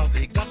appointments cause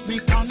they got me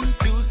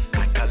confused.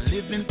 Like a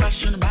living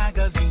fashion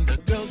magazine, the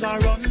girls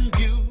are on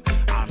view.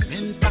 I'm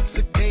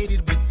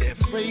intoxicated with their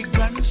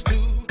fragrance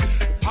too.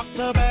 Parked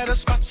up at a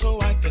spot so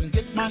I can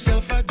get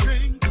myself a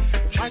drink.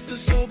 Try to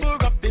sober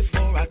up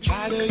before I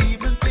try to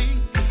even think.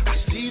 I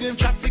see them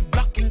traffic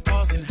blocking,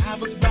 causing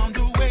havoc down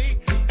the way.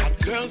 Got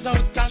girls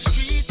out the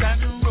street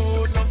and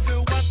road. Love you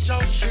watch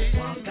how she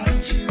walk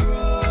and she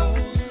roll.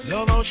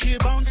 Love how she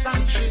bounce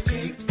and she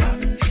take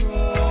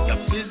control. The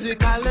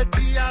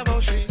physicality of how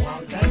she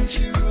walk and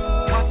she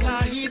roll. What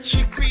a heat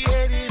she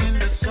created in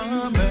the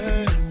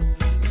summer.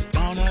 It's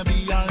gonna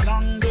be a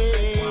long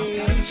day.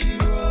 Walk and she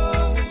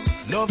roll.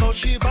 Love how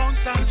she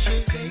bounce and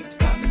she take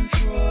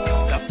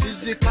control. The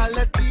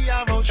physicality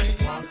of how she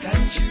walk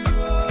and she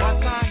roll.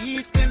 What a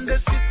heat in the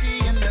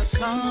city in the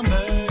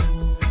summer.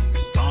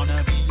 It's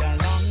gonna be a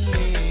long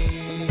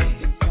day.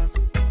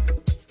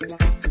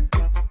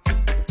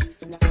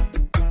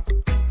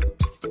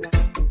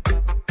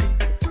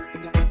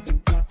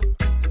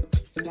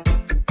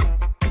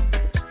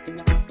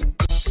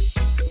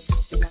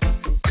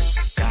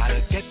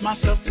 Gotta get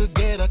myself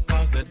together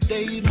cause the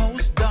day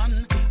most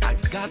done. I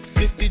got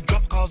 50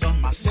 drop calls on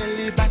my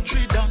celly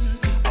battery done.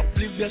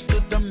 Oblivious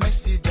to the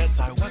messages,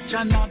 I watch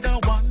another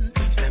one.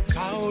 Step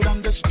out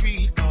on the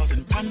street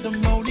causing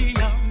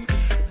pandemonium.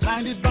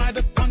 Blinded by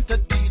the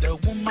quantity the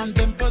woman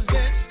them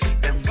possess.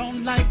 Them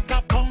round like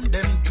a pound,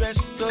 them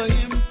dressed to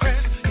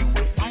impress. You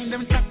will find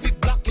them traffic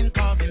blocking,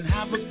 causing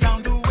havoc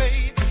down the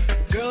way.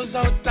 Girls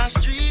out the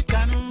street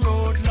and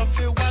road, love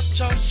you watch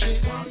how she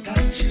walk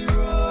and she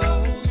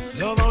roll.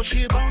 Love how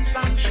she bounce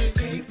and she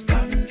take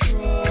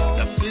control.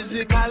 The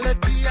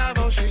physicality of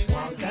how she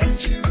walk and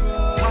she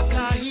roll. What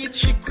a heat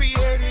she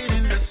created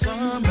in the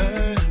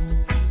summer.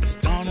 It's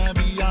gonna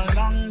be a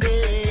long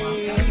day.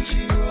 Walk and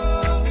she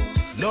roll.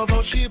 Love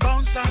how she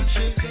bounce and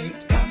she take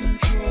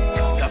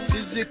control. The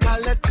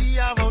physicality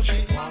of how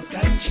she walk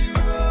and she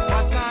roll.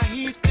 What a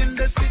heat in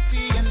the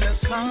city in the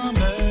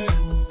summer.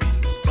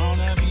 It's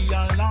gonna be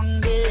a long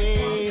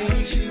day. Walk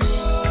and she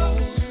roll.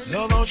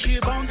 Love how she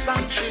bounce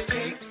and she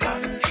take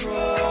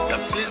control. The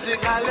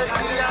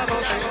physicality of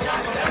how she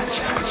walk and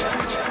she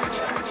roll.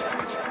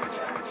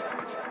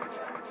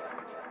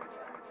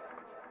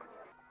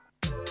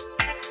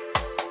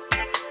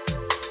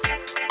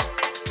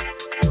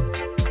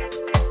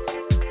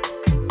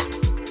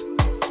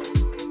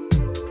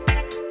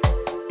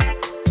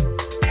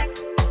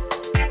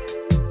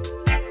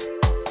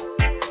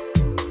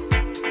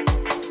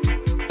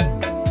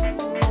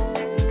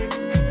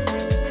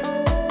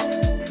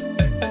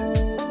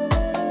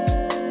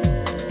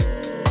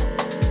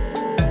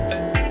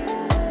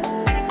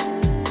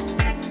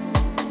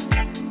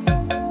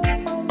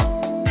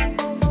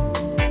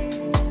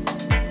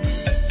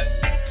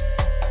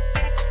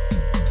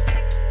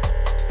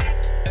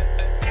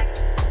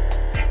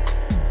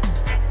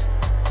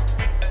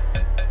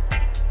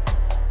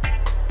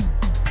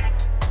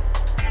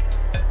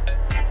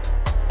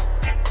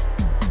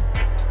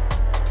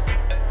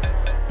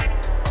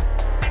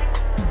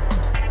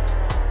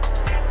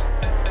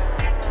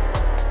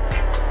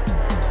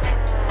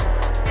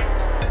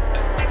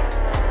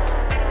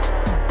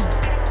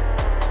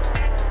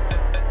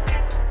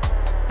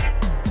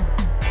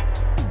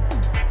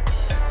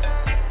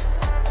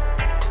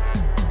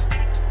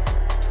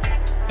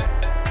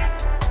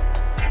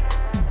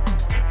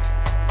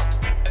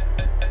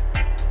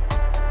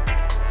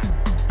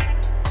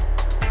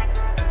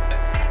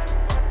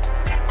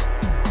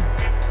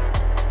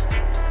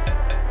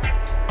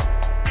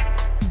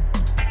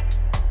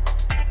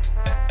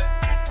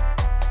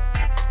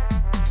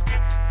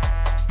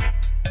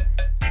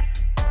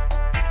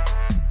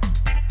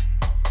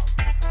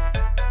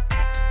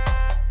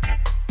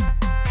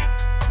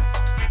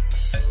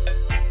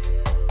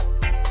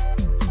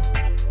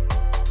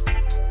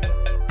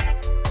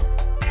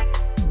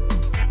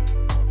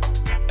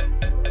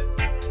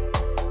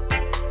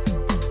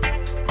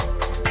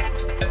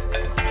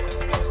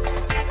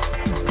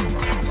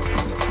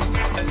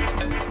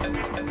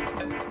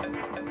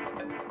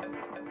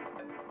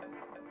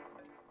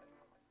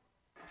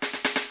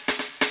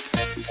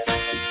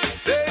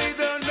 They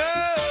don't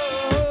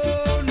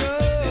know, no,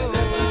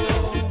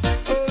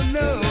 oh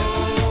no.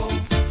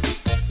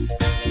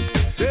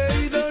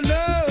 They don't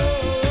know.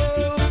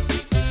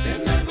 They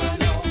never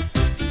know.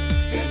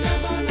 They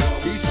never know.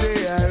 Each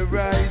day I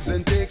rise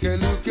and take a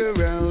look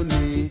around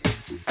me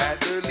at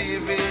the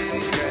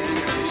living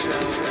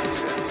condition.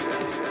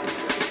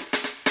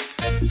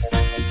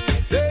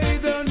 They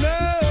don't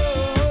know,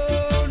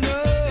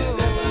 no,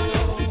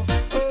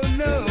 oh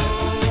no.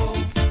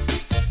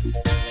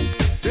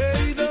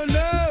 They don't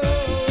know.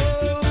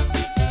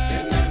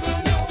 They never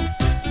know.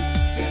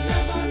 They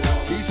never know.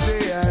 Each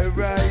day I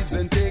rise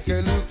and take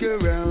a look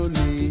around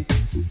me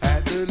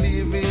at the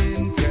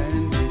living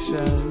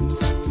conditions.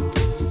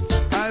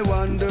 I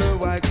wonder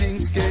why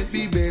things can't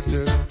be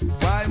better.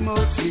 Why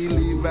must we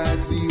live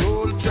as the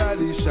old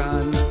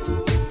tradition?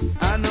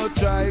 I no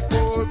try,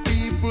 poor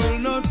people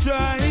no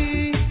try,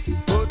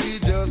 but we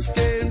just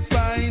can't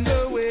find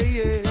a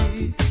way.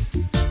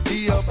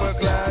 The upper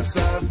class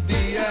of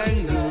the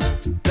angle,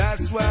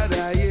 that's what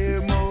I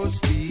hear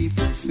most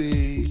people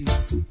say.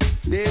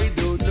 They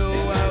don't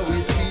know how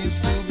it feels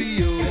to be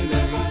young.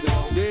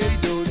 They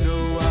don't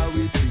know how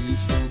it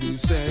feels to be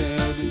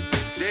sad.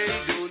 They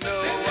don't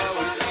know how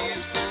it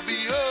feels to be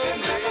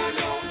homeless.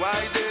 Why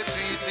they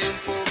treating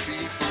poor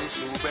people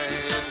so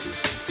bad?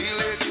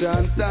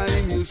 Election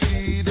time, you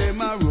see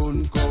them a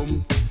run come,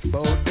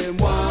 but them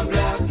one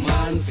black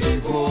man fi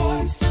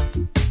vote.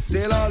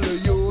 Tell all the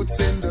youths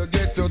in the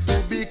ghetto to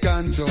be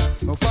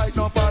conscious. No fight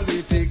no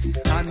politics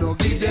and no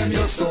give them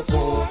your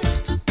support.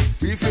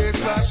 We face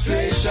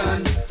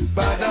frustration,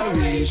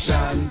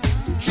 botheration,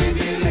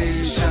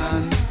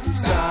 tribulation,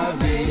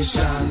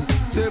 starvation.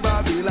 Say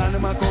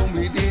Babylon ma come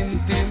with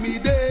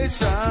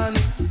intimidation.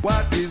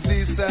 What is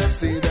this I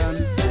say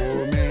than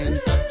poor men?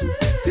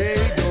 They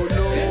don't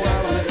know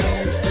how it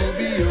feels to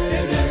be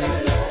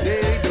hungry.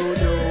 They don't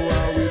know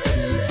how it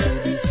feels to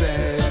be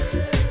sad.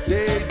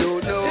 They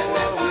don't know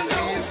how it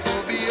feels to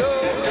be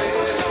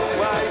homeless.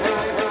 Why?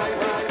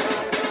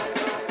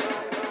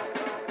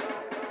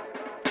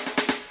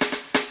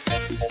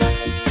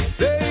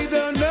 They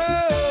don't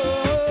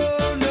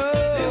know, no,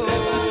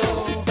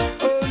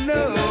 oh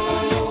no.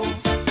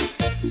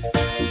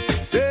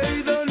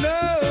 They don't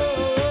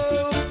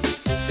know.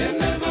 They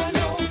never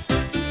know.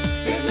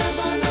 They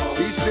never know.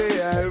 Each day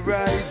I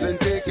rise and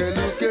take a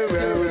look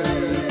around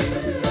me.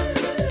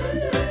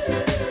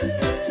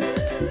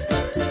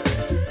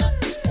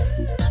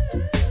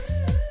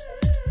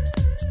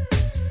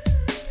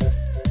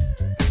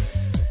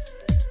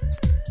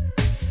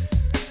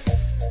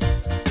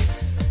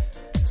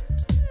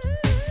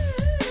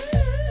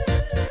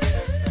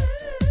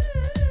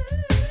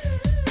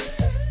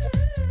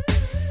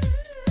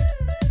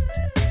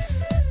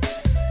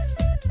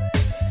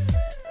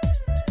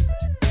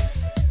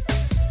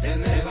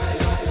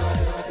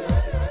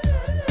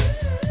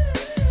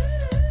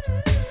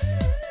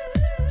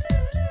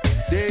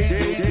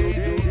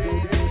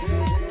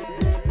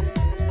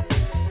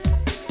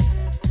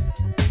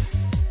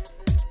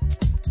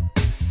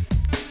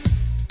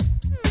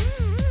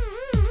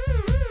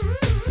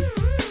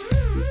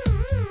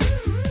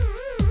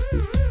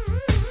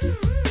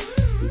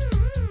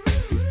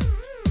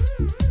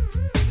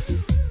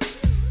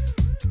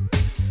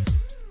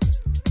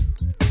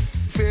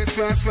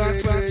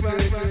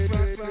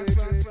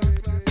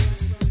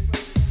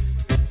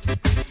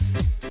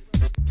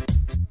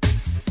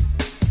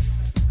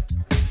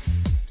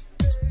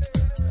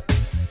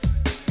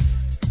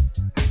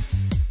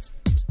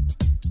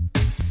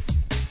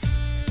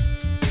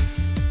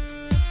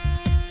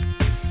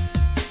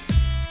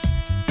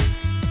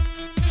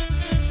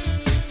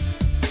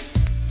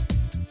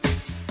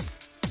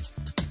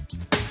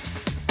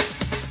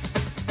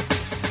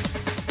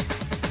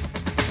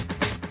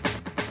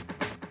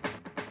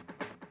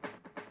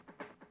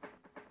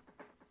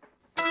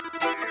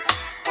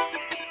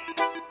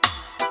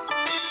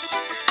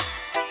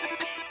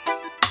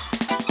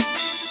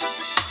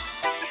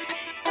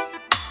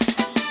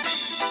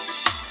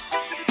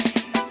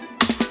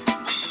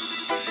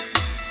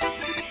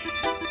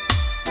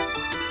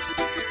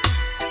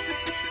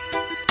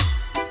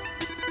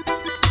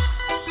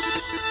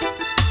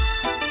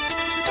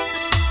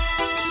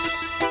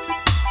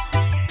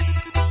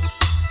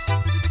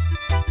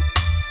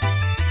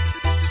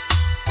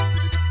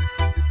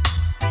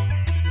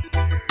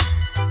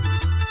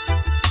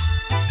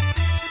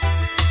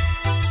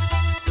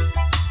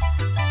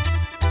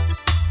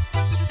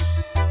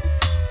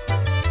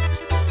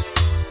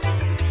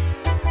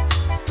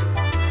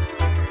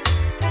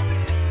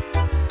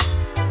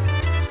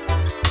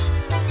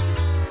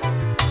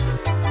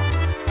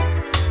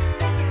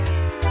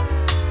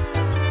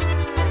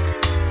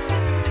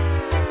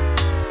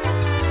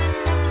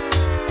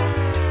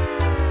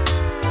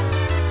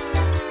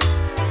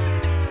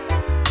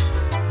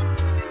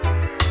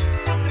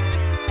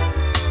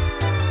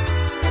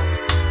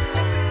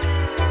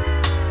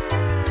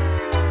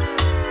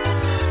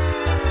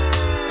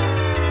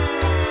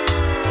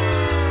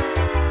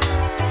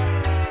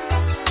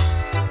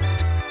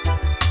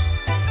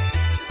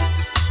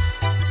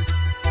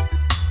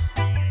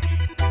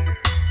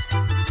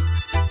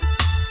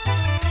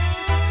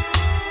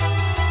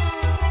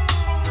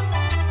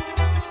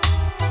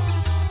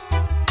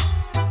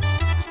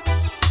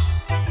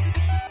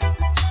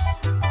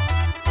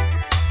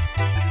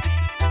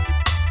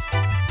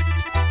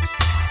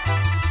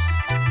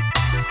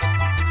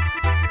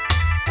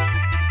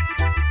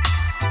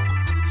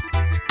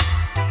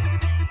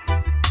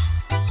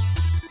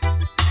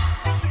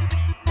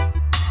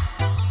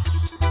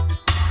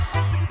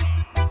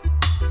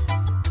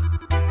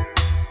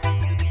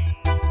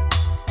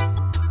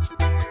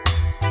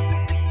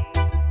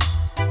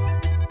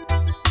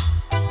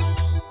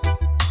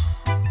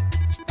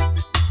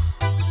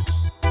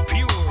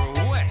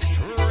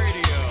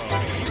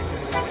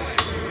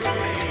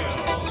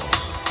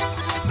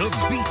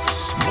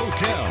 Beats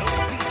Motel.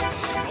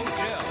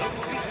 Motel. The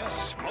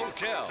Beats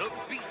Motel. The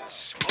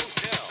Beats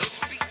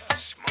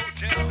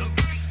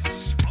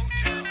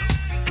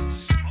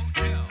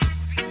Motel.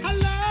 A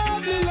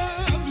lovely,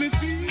 lovely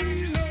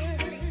feeling.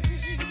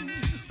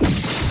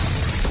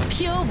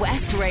 Pure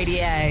West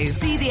Radio.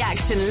 See the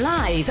action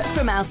live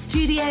from our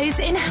studios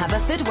in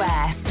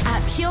Haverfordwest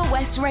at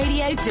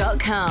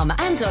purewestradio.com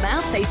and on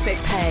our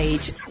Facebook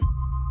page.